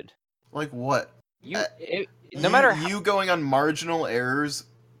stupid. Like what? No matter how... You going on marginal errors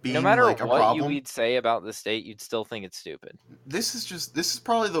being no matter like a what problem? you'd say about the state, you'd still think it's stupid. This is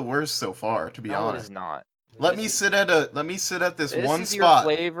probably the worst so far, to be honest. No, it is not. Let me sit at this one spot. This is your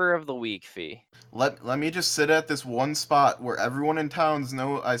flavor of the week, Fee. Let me just sit at this one spot where everyone in town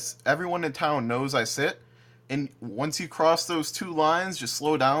knows I sit, and once you cross those 2 lines, just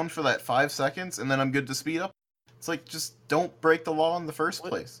slow down for that 5 seconds, and then I'm good to speed up. It's like, just don't break the law in the first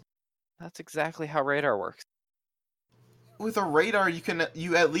place. That's exactly how radar works. With a radar,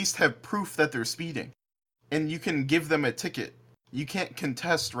 you at least have proof that they're speeding, and you can give them a ticket. You can't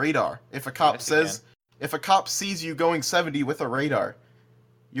contest radar. If a cop if a cop sees you going 70 with a radar,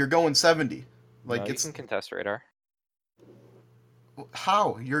 you're going 70. Like, you can contest radar.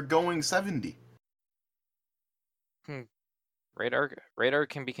 How? You're going 70. Radar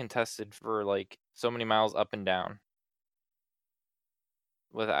can be contested for like so many miles up and down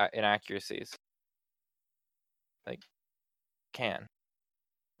with inaccuracies. Like,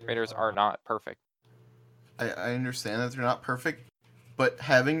 radars are not perfect. I understand that they're not perfect, but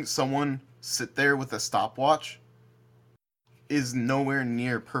having someone sit there with a stopwatch is nowhere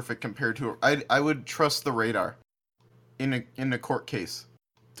near perfect compared to I would trust the radar in a court case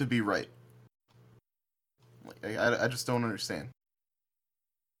to be right. Like, I just don't understand.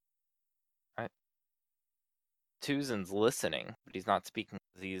 Tuzin's listening, but he's not speaking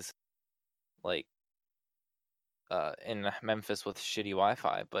because he's like in Memphis with shitty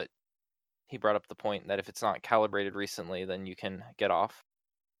Wi-Fi, but he brought up the point that if it's not calibrated recently, then you can get off.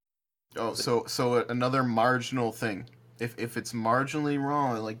 Oh, so another marginal thing. If it's marginally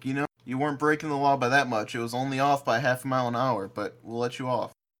wrong, like, you weren't breaking the law by that much. It was only off by half a mile an hour, but we'll let you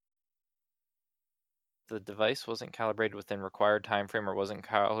off. The device wasn't calibrated within required time frame or wasn't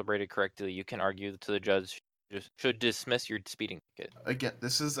calibrated correctly, you can argue to the judge should dismiss your speeding ticket. Again,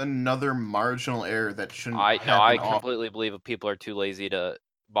 this is another marginal error that shouldn't I happen completely believe if people are too lazy to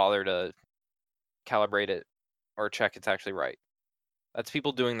bother to calibrate it or check it's actually right. That's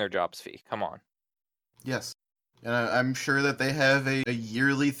people doing their jobs, Fee. Come on. Yes. And I'm sure that they have a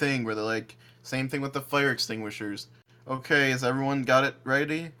yearly thing where they're like, same thing with the fire extinguishers. Okay, has everyone got it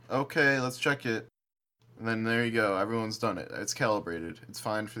ready? Okay, let's check it. And then there you go. Everyone's done it. It's calibrated. It's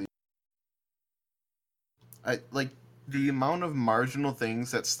fine for the... the amount of marginal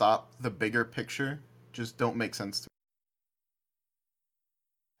things that stop the bigger picture just don't make sense to me.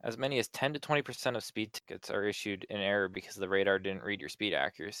 As many as 10 to 20% of speed tickets are issued in error because the radar didn't read your speed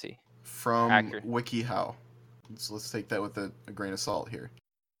accuracy. From WikiHow. Let's take that with a grain of salt here.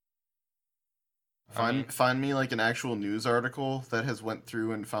 Find me like an actual news article that has went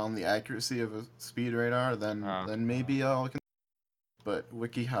through and found the accuracy of a speed radar, then maybe I'll... But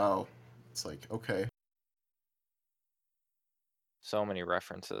WikiHow, it's like, okay. So many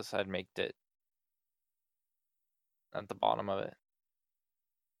references. I'd make it at the bottom of it.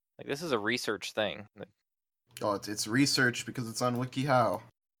 Like, this is a research thing. Oh, it's research because it's on WikiHow.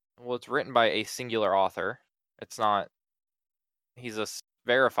 Well, it's written by a singular author. It's not... He's a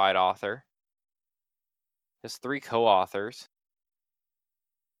verified author. Has 3 co-authors.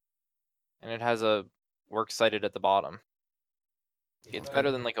 And it has a work cited at the bottom. It's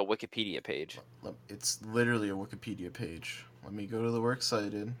better than like a Wikipedia page. It's literally a Wikipedia page. Let me go to the works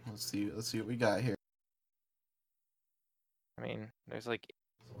cited. Let's see what we got here. I mean, there's like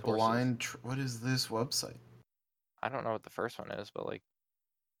what is this website? I don't know what the first one is, but like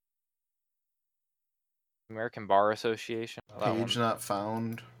American Bar Association. Page not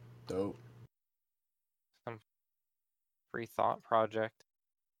found. Dope. Some free thought project.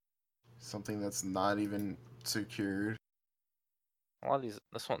 Something that's not even secured. A lot of these,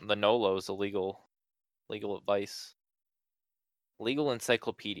 this one, the NOLO is a legal advice. Legal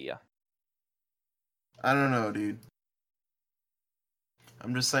encyclopedia. I don't know, dude.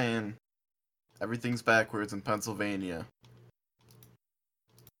 I'm just saying, everything's backwards in Pennsylvania.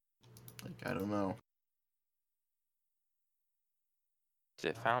 Like, I don't know.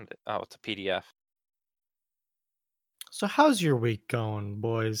 It found it. Oh, it's a PDF. So how's your week going,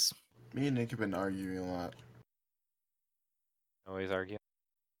 boys? Me and Nick have been arguing a lot. Always argue.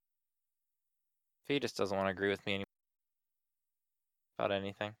 He just doesn't want to agree with me anymore about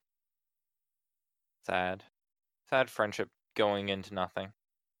anything. Sad. Sad friendship going into nothing.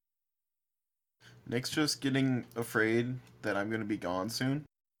 Nick's just getting afraid that I'm gonna be gone soon,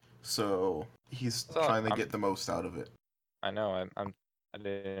 so he's trying to get the most out of it. I know. I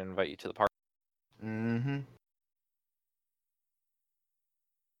didn't invite you to the party. Mm-hmm.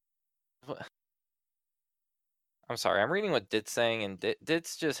 I'm sorry. I'm reading what Dit's saying, and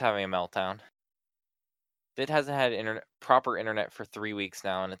Dit's just having a meltdown. Dit hasn't had proper internet for 3 weeks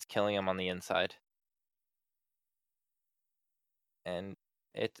now, and it's killing him on the inside. And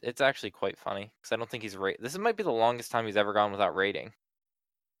it's actually quite funny because I don't think he's this might be the longest time he's ever gone without raiding.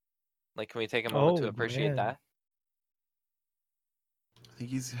 Like, can we take a moment to appreciate that? I think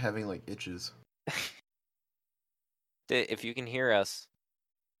he's having like itches. If you can hear us,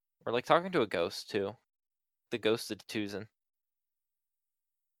 we're like talking to a ghost too. The ghost of Tuzin.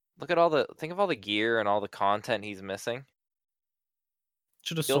 Think of all the gear and all the content he's missing.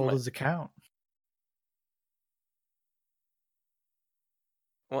 Should have sold his account.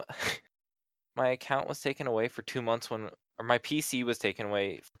 What? My account was taken away for 2 months or my PC was taken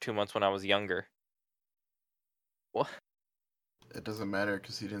away for 2 months when I was younger. What? It doesn't matter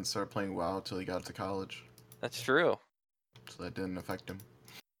because he didn't start playing WoW until he got to college. That's true. So that didn't affect him.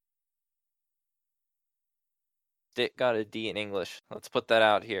 Dit got a D in English. Let's put that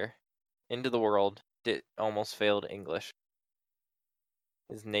out here. Into the world. Dit almost failed English.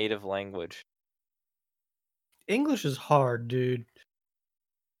 His native language. English is hard, dude.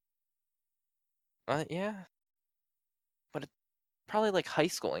 Yeah. But it's probably like high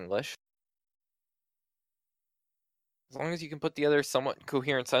school English. As long as you can put together somewhat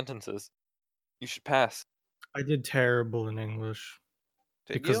coherent sentences, you should pass. I did terrible in English.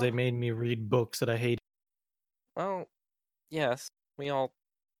 Because they made me read books that I hated. Well, yes. We all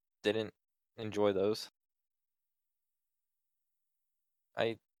didn't enjoy those.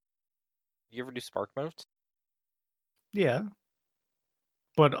 You ever do Spark Notes? Yeah.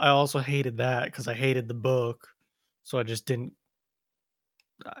 But I also hated that because I hated the book. So I just didn't.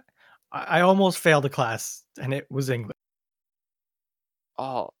 I almost failed a class, and it was English.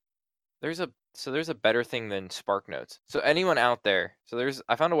 Oh, there's a better thing than SparkNotes. So anyone out there,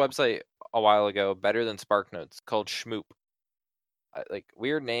 I found a website a while ago better than SparkNotes called Shmoop. Like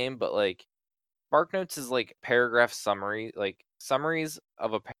weird name, but like SparkNotes is like paragraph summary, like summaries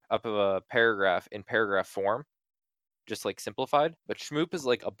of a paragraph in paragraph form, just like simplified. But Shmoop is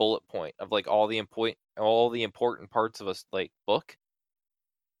like a bullet point of like all the important parts of a like book.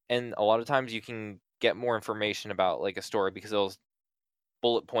 And a lot of times you can get more information about like a story because it'll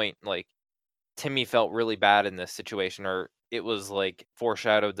bullet point like Timmy felt really bad in this situation, or it was like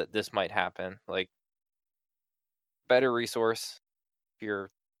foreshadowed that this might happen. Like better resource if you're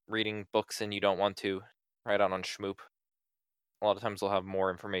reading books and you don't want to write out on Shmoop. A lot of times they'll have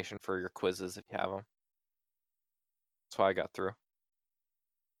more information for your quizzes if you have them. That's why I got through. I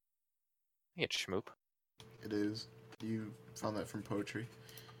think it's Shmoop. It is. You found that from poetry.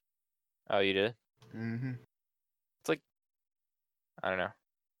 Oh, you did? Mm-hmm. It's like, I don't know.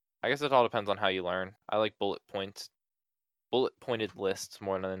 I guess it all depends on how you learn. I like bullet pointed lists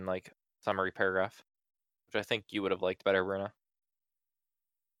more than like summary paragraph, which I think you would have liked better, Bruna.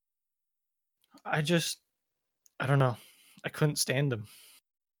 I don't know. I couldn't stand them.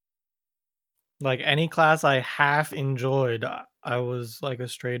 Like any class I half enjoyed, I was like a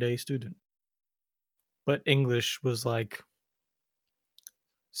straight A student. But English was like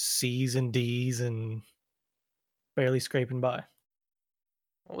C's and D's and barely scraping by.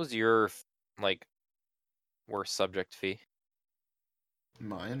 What was your like worst subject fee?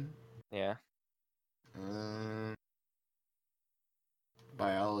 Mine? Yeah.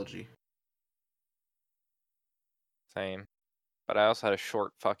 Biology. Same. But I also had a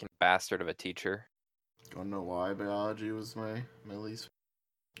short fucking bastard of a teacher. Don't know why biology was my least,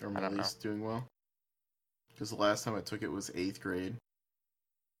 or my least doing well. Because the last time I took it was 8th grade.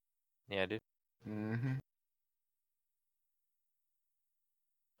 Yeah, dude. Mm-hmm.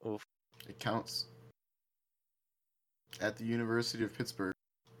 Oof. It counts. At the University of Pittsburgh,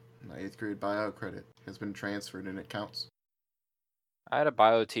 my 8th grade bio credit has been transferred and it counts. I had a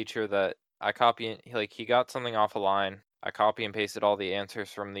bio teacher that he got something off a line. I copy and pasted all the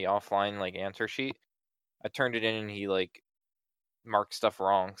answers from the offline like answer sheet. I turned it in and he like marked stuff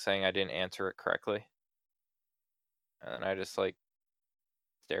wrong, saying I didn't answer it correctly. And I just like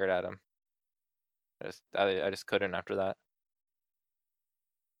stared at him. I just couldn't after that.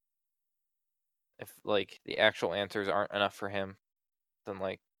 If like the actual answers aren't enough for him, then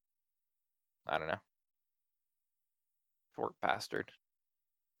like I don't know. Short bastard.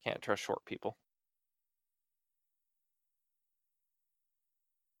 Can't trust short people.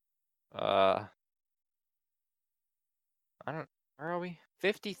 Where are we?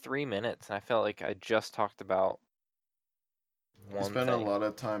 53 minutes, and I felt like I just talked about We spent a lot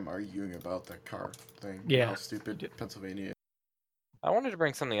of time arguing about that car thing. Yeah. How stupid Pennsylvania is. I wanted to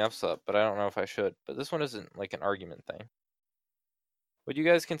bring something else up, but I don't know if I should. But this one isn't like an argument thing. Would you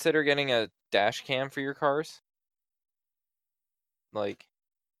guys consider getting a dash cam for your cars? Like,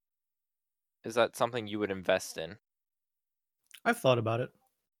 is that something you would invest in? I've thought about it.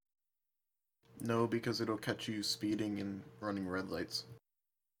 No, because it'll catch you speeding and running red lights.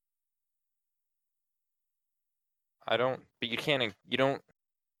 I don't. But you can't. You don't.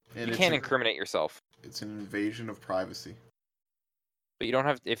 You can't incriminate yourself. It's an invasion of privacy. But you don't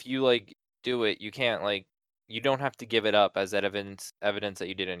have. If you like do it, you can't like. You don't have to give it up as evidence that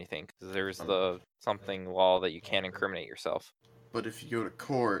you did anything, because there's the something law that you can't incriminate yourself. But if you go to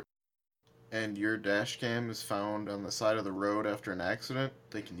court and your dash cam is found on the side of the road after an accident,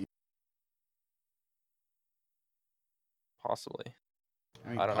 they can use. Possibly.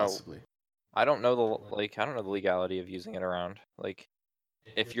 I don't know. I don't know the legality of using it around. Like,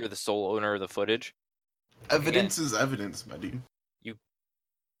 if you're the sole owner of the footage. Evidence is evidence, my dude.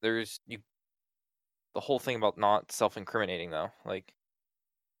 The whole thing about not self-incriminating though. Like.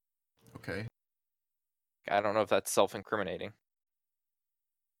 Okay. I don't know if that's self-incriminating.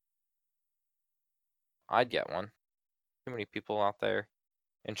 I'd get one. Too many people out there.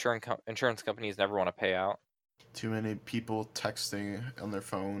 Insurance companies never want to pay out. Too many people texting on their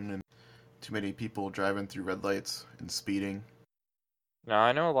phone, and too many people driving through red lights and speeding. No,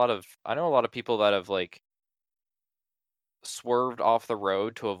 I know a lot of people that have like swerved off the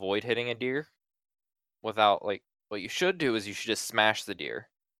road to avoid hitting a deer without like what you should do is you should just smash the deer.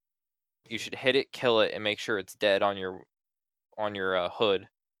 You should hit it, kill it, and make sure it's dead on your hood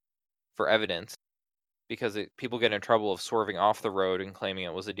for evidence, because people get in trouble of swerving off the road and claiming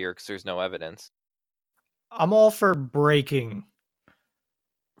it was a deer because there's no evidence. I'm all for braking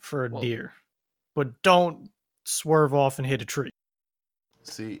for a deer, but don't swerve off and hit a tree.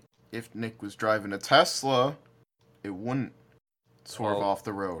 See, if Nick was driving a Tesla, it wouldn't swerve off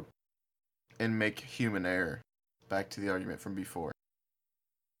the road and make human error. Back to the argument from before.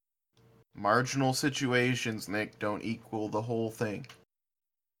 Marginal situations, Nick, don't equal the whole thing.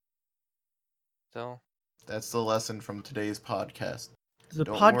 Still, that's the lesson from today's podcast. The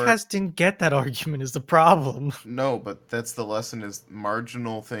podcast didn't get that argument is the problem. No, but that's the lesson, is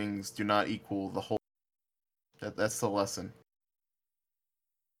marginal things do not equal the whole. That's the lesson.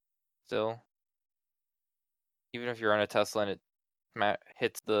 Still, even if you're on a Tesla and it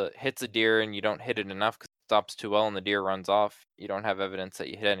hits a deer and you don't hit it enough because it stops too well and the deer runs off, you don't have evidence that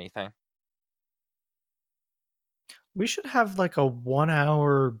you hit anything. We should have like a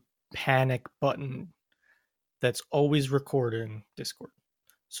 1-hour panic button that's always recording Discord,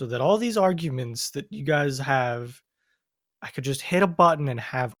 so that all these arguments that you guys have, I could just hit a button and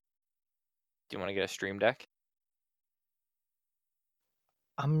have. Do you want to get a stream deck?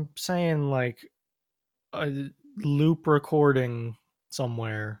 I'm saying like a loop recording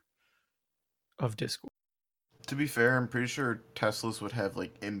somewhere of Discord. To be fair, I'm pretty sure Teslas would have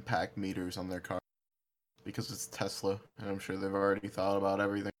like impact meters on their car because it's Tesla, and I'm sure they've already thought about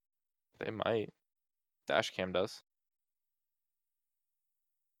everything. They might. Dashcam does.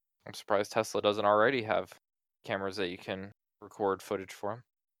 I'm surprised Tesla doesn't already have cameras that you can record footage for them.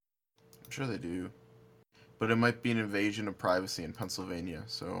 I'm sure they do. But it might be an invasion of privacy in Pennsylvania,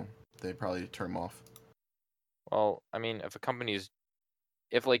 so they'd probably turn them off. Well, I mean,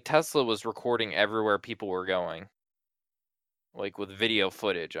 if like Tesla was recording everywhere people were going, like with video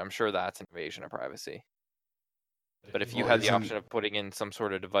footage, I'm sure that's an invasion of privacy. But if you had the option of putting in some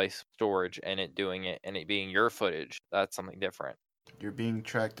sort of device storage and it doing it and it being your footage, that's something different. You're being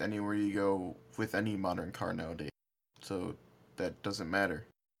tracked anywhere you go with any modern car nowadays, so that doesn't matter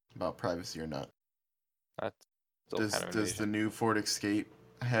about privacy or not. That's still kind of does the new Ford Escape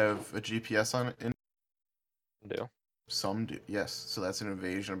have a GPS on it? Do. Some do, yes. So that's an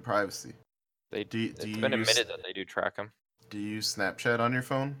invasion of privacy. It's been admitted that they do track them. Do you use Snapchat on your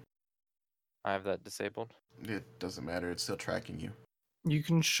phone? I have that disabled. It doesn't matter. It's still tracking you. You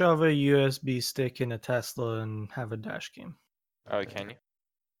can shove a USB stick in a Tesla and have a dash cam. Oh, can you?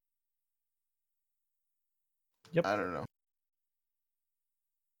 Yep. I don't know.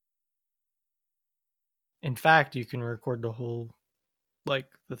 In fact, you can record the whole, like,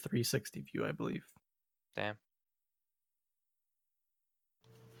 the 360 view, I believe. Damn.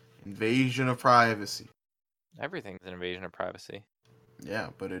 Invasion of privacy. Everything's an invasion of privacy. Yeah,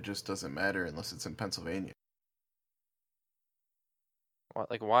 but it just doesn't matter unless it's in Pennsylvania.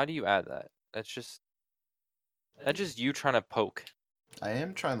 Why do you add that? That's just you trying to poke. I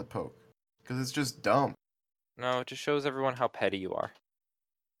am trying to poke. Because it's just dumb. No, it just shows everyone how petty you are.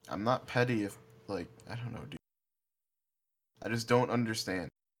 I'm not petty if, I don't know, dude. I just don't understand.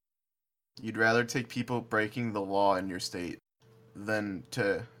 You'd rather take people breaking the law in your state than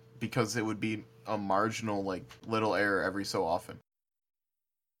because it would be a marginal, little error every so often.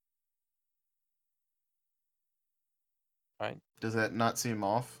 Right. Does that not seem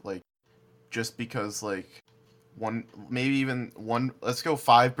off? Just because, maybe even let's go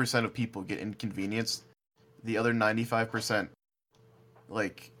 5% of people get inconvenienced, the other 95%,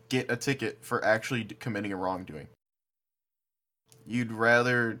 get a ticket for actually committing a wrongdoing. You'd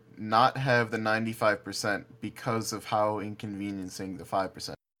rather not have the 95% because of how inconveniencing the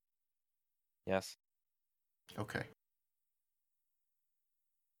 5%. Yes. Okay.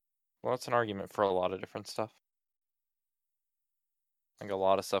 Well, it's an argument for a lot of different stuff. I think a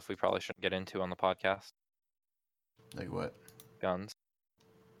lot of stuff we probably shouldn't get into on the podcast. Like what? Guns.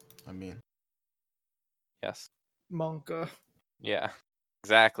 I mean. Yes. Monka. Yeah.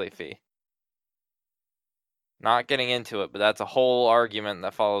 Exactly, Fee. Not getting into it, but that's a whole argument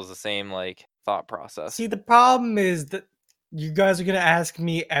that follows the same, thought process. See, the problem is that you guys are going to ask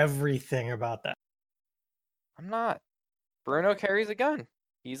me everything about that. I'm not. Bruno carries a gun.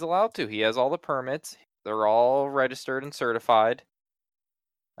 He's allowed to. He has all the permits. They're all registered and certified.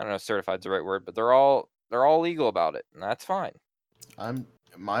 I don't know if certified's the right word, but they're all legal about it, and that's fine.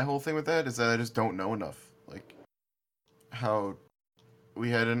 My whole thing with that is that I just don't know enough. How we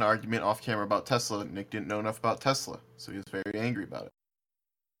had an argument off camera about Tesla. Nick didn't know enough about Tesla, so he was very angry about it.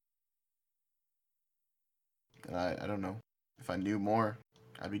 And I don't know. If I knew more,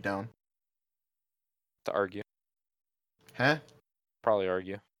 I'd be down. To argue. Huh? Probably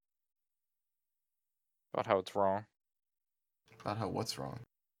argue. About how it's wrong. About how what's wrong?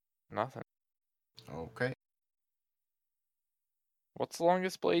 Nothing. Okay. What's the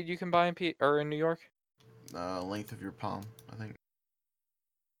longest blade you can buy in New York? Length of your palm, I think.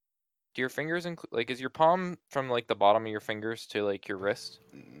 Do your fingers include, like, is your palm from, like, the bottom of your fingers to, like, your wrist?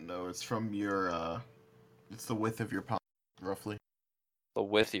 No, it's from your, it's the width of your palm, roughly. The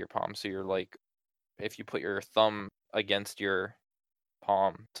width of your palm, so you're, like, if you put your thumb against your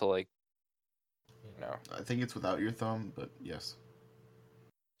palm to, like, you know. I think it's without your thumb, but yes.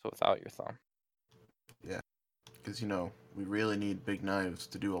 So without your thumb. Yeah, because, you know, we really need big knives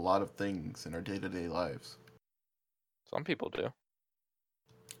to do a lot of things in our day-to-day lives. Some people do.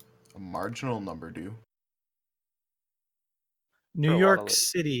 A marginal number do. New York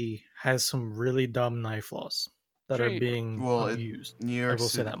City has some really dumb knife laws that are being abused. New York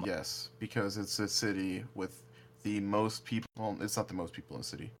City, yes, because it's a city with the most people. Well, it's not the most people in the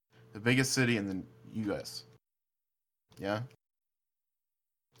city. The biggest city in the U.S. Yeah.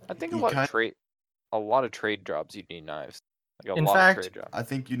 I think a lot of trade jobs you need knives. Like in fact, I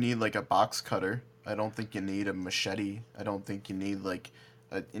think you need like a box cutter. I don't think you need a machete. I don't think you need like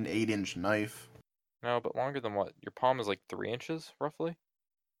an 8-inch knife. No, but longer than what? Your palm is like 3 inches, roughly?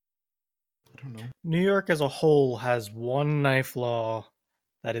 I don't know. New York as a whole has one knife law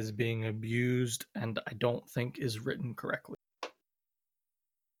that is being abused and I don't think is written correctly.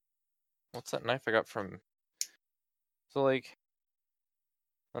 What's that knife I got from... So, like,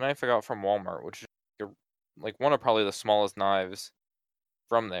 the knife I got from Walmart, which is like one of probably the smallest knives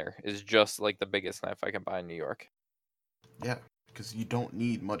from there, is just like the biggest knife I can buy in New York. Yeah, because you don't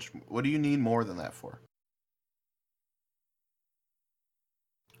need much. What do you need more than that for?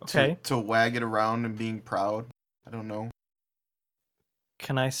 Okay. To wag it around and being proud? I don't know.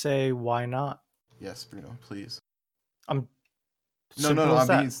 Can I say why not? Yes, Bruno, please. I'm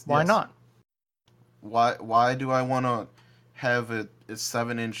Why not? Why do I want to have a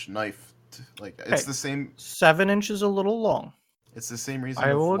 7-inch knife? It's the same. 7 inches is a little long. It's the same reason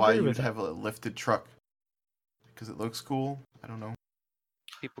why you'd have a lifted truck. Because it looks cool. I don't know.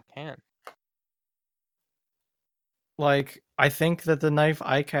 People can. Like, I think that the knife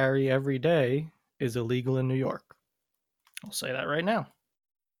I carry every day is illegal in New York. I'll say that right now.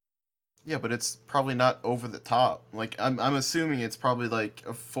 Yeah, but it's probably not over the top. Like, I'm assuming it's probably like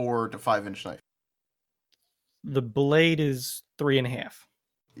a 4 to 5 inch knife. The blade is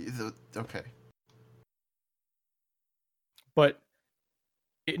 3.5. Okay. But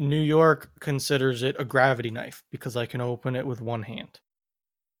New York considers it a gravity knife because I can open it with one hand.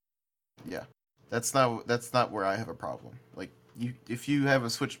 Yeah. That's not where I have a problem. Like, if you have a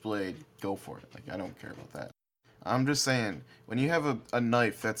switchblade, go for it. Like, I don't care about that. I'm just saying, when you have a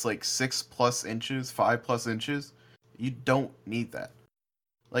knife that's like 6+ inches, 5+ inches, you don't need that.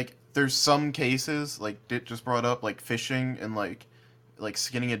 Like, there's some cases, like Dit just brought up, like fishing and like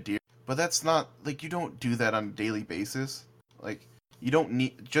skinning a deer. But that's not, like, you don't do that on a daily basis. Like, you don't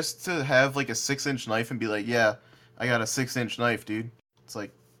need, just to have like a 6-inch knife and be like, yeah, I got a 6-inch knife, dude. It's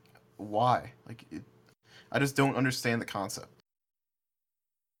like, why? Like, I just don't understand the concept.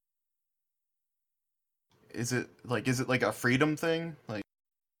 Is it like a freedom thing? Like,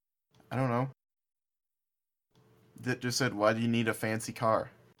 I don't know. That just said, why do you need a fancy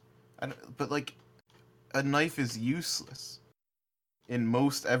car? But like, a knife is useless in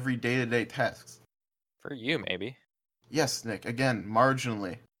most every day-to-day tasks. For you, maybe. Yes, Nick. Again,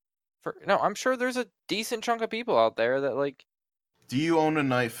 marginally. No, I'm sure there's a decent chunk of people out there that like. Do you own a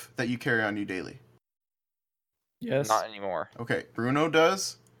knife that you carry on you daily? Yes. Not anymore. Okay, Bruno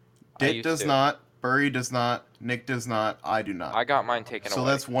does. Dit does not. Burry does not. Nick does not. I do not. I got mine taken away. So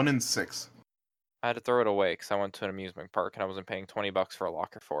that's 1 in 6. I had to throw it away because I went to an amusement park and I wasn't paying $20 for a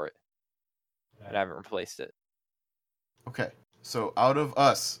locker for it. And I haven't replaced it. Okay, so out of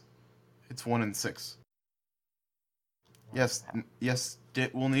us, it's 1 in 6. Yes,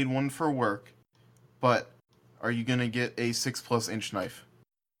 Dit will need one for work, but are you gonna get a 6+ inch knife?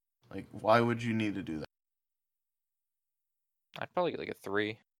 Like, why would you need to do that? I'd probably get like a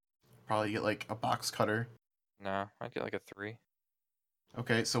 3. Probably get like a box cutter. No, I'd get like a 3.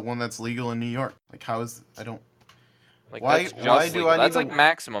 Okay, so one that's legal in New York. Like, how is I don't. Like, why do I need? That's like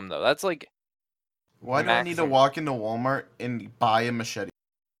maximum though. That's like. Why do I need to walk into Walmart and buy a machete?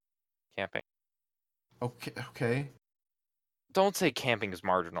 Camping. Okay. Don't say camping is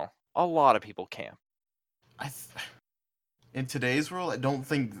marginal. A lot of people camp. In today's world, I don't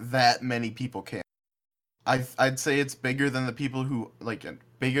think that many people camp. I'd say it's bigger than the people who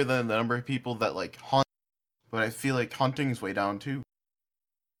bigger than the number of people that like hunt. But I feel like hunting's way down too.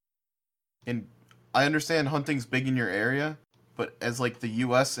 And I understand hunting's big in your area, but as like the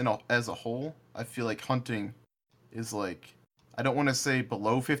U.S. as a whole, I feel like hunting is like, I don't want to say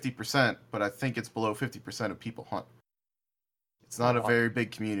below 50%, but I think it's below 50% of people hunt. It's not a very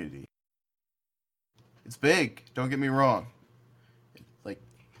big community. It's big. Don't get me wrong. Like,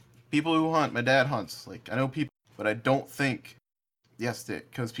 people who hunt, my dad hunts. Like, I know people, but I don't think, yes, Dick,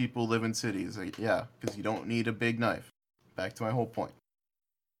 because people live in cities. Like, yeah, because you don't need a big knife. Back to my whole point.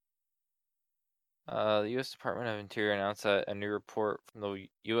 The U.S. Department of Interior announced that a new report from the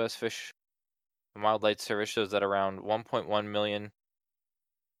U.S. Fish and Wildlife Service shows that around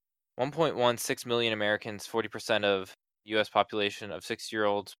 1.16 million Americans, 40% of U.S. population of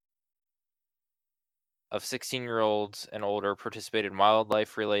 16-year-olds and older, participated in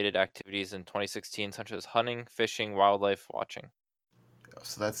wildlife-related activities in 2016, such as hunting, fishing, wildlife watching.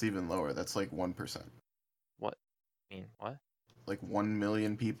 So that's even lower. That's like 1%. What? I mean, what? Like 1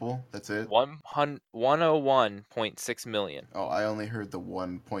 million people? That's it? 101.6 million. Oh, I only heard the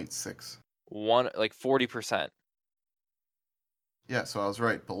 1.6. Like 40%. Yeah, so I was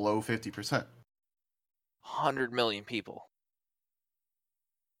right. Below 50%. 100 million people.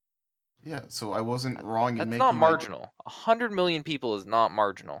 Yeah, so I wasn't wrong in That's making not marginal. 100 million people is not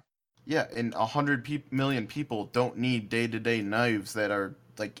marginal. Yeah, and 100 million people don't need day-to-day knives that are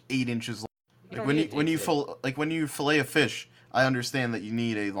like 8 inches long. Like when you fillet a fish, I understand that you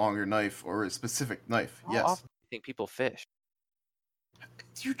need a longer knife or a specific knife. How Yes. often do you think people fish?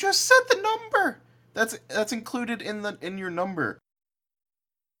 You just said the number. That's included in your number.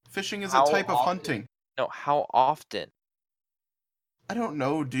 Fishing is a type of hunting. No, how often? I don't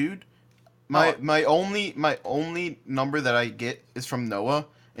know, dude. My only number that I get is from Noah,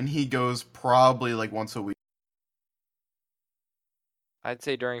 and he goes probably like once a week. I'd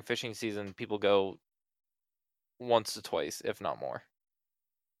say during fishing season, people go once to twice, if not more.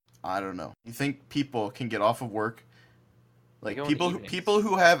 I don't know. You think people can get off of work? They Like go in the people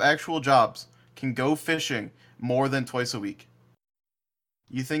who have actual jobs can go fishing more than twice a week.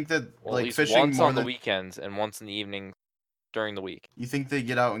 You think that Well, like at least fishing once more on the than weekends and once in the evening during the week. you think they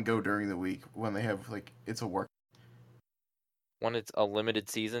get out and go during the week when they have like it's a work? When it's a limited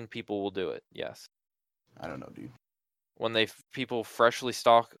season, people will do it. Yes. I don't know, dude. When they freshly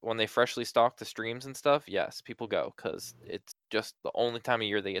stock the streams and stuff, yes, people go because it's just the only time of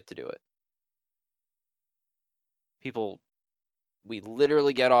year they get to do it. We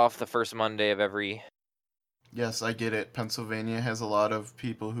literally get off the first Monday of every. Yes, I get it. Pennsylvania has a lot of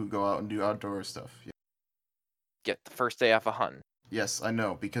people who go out and do outdoor stuff. Yeah. Get the first day off of hunting. Yes, I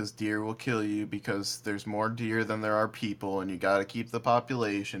know, because deer will kill you because there's more deer than there are people, and you gotta keep the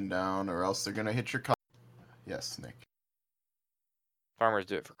population down, or else they're gonna hit your car. Yes, Nick. Farmers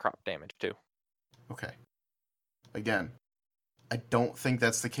do it for crop damage too. Okay. Again, I don't think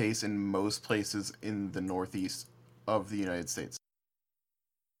that's the case in most places in the northeast of the United States.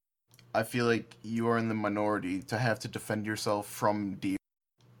 I feel like you are in the minority to have to defend yourself from deer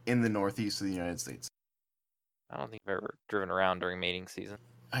in the northeast of the United States. I don't think I've ever driven around during mating season.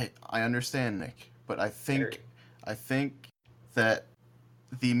 I understand, Nick, but I think that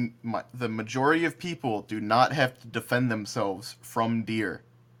the majority of people do not have to defend themselves from deer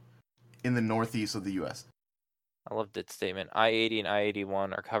in the northeast of the U.S. I love that statement. I-80 and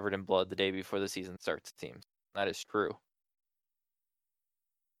I-81 are covered in blood the day before the season starts, it seems. That is true.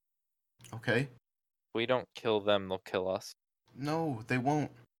 Okay? If we don't kill them, they'll kill us. No, they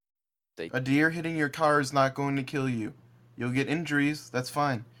won't. A deer hitting your car is not going to kill you. You'll get injuries, that's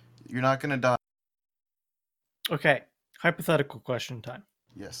fine. You're not going to die. Okay, hypothetical question time.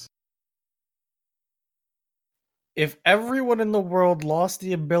 Yes. If everyone in the world lost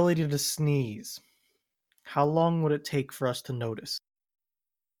the ability to sneeze, how long would it take for us to notice?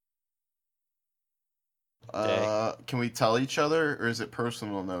 Can we tell each other, or is it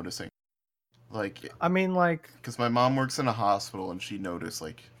personal noticing? Like, I mean, like, because my mom works in a hospital and she noticed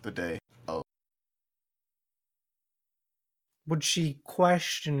like the day. Oh. Would she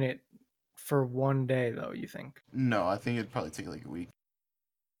question it for one day though, you think? No, I think it'd probably take like a week.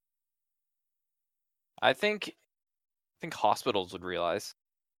 I think hospitals would realize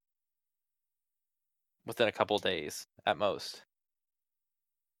within a couple days at most.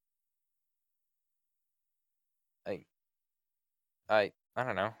 I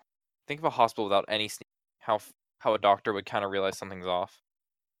don't know. Think of a hospital without any sneeze. How a doctor would kind of realize something's off,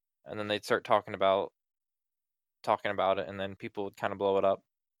 and then they'd start talking about it, and then people would kind of blow it up.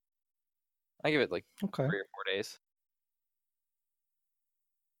 I give it like 3 or 4 days.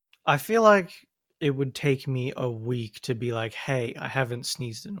 I feel like it would take me a week to be like, hey, I haven't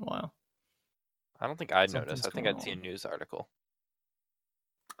sneezed in a while. I don't think I'd notice. I think I'd see a news article.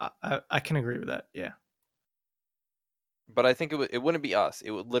 I can agree with that, yeah. But I think it wouldn't be us.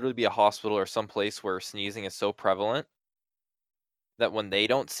 It would literally be a hospital or some place where sneezing is so prevalent that when they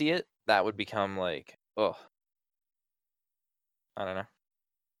don't see it, that would become like, ugh. I don't know.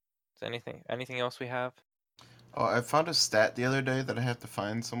 Is anything else we have? Oh, I found a stat the other day that I have to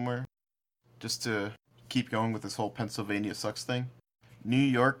find somewhere, just to keep going with this whole Pennsylvania sucks thing. New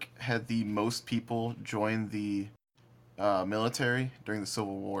York had the most people join the military during the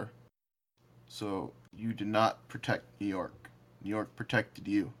Civil War. So you did not protect New York. New York protected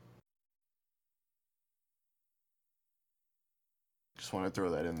you. Just want to throw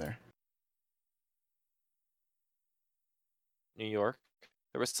that in there. New York.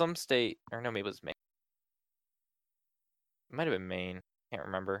 There was some state, or no, maybe it was Maine. It might have been Maine. Can't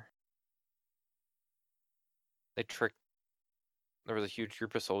remember. They tricked. There was a huge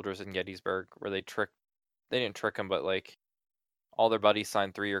group of soldiers in Gettysburg where they didn't trick them, but like all their buddies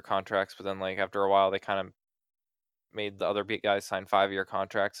signed 3-year contracts, but then like after a while they kind of made the other guys sign 5-year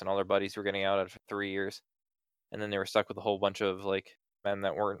contracts, and all their buddies were getting out after 3 years, and then they were stuck with a whole bunch of like men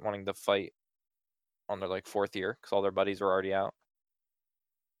that weren't wanting to fight on their like 4th year because all their buddies were already out.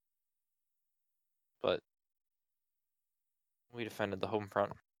 But we defended the home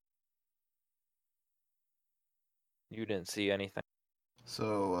front. You didn't see anything.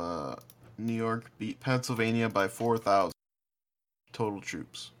 So, New York beat Pennsylvania by 4,000 total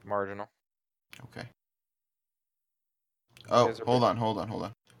troops. Marginal. Okay. Oh, hold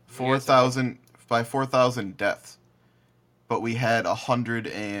on. 4,000 by 4,000 deaths. But we had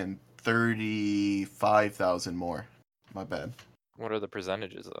 135,000 more. My bad. What are the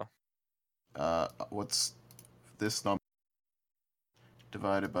percentages though? What's this number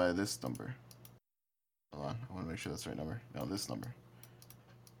divided by this number? Hold on, I want to make sure that's the right number. No, this number.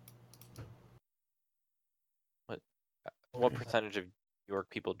 What percentage of New York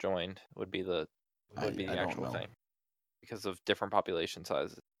people joined would be the actual thing? Because of different population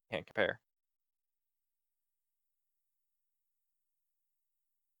sizes, can't compare.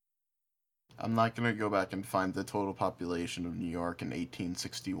 I'm not gonna go back and find the total population of New York in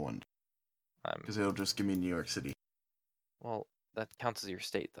 1861 because it'll just give me New York City. Well, that counts as your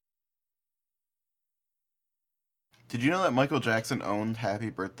state, though. Did you know that Michael Jackson owned Happy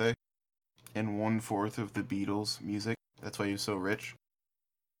Birthday and 1/4 of the Beatles' music? That's why he was so rich.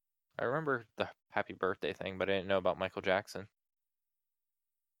 I remember the Happy Birthday thing, but I didn't know about Michael Jackson.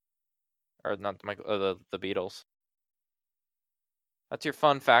 Or not the Beatles. That's your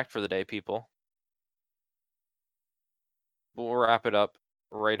fun fact for the day, people. We'll wrap it up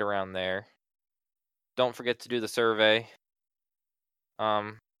right around there. Don't forget to do the survey.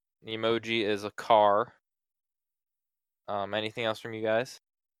 The emoji is a car. Anything else from you guys?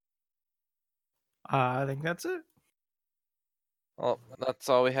 I think that's it. Well, that's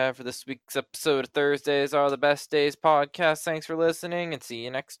all we have for this week's episode of Thursdays Are the Best Days podcast. Thanks for listening, and see you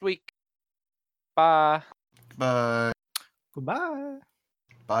next week. Bye. Bye. Goodbye.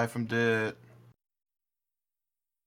 Bye from Dit.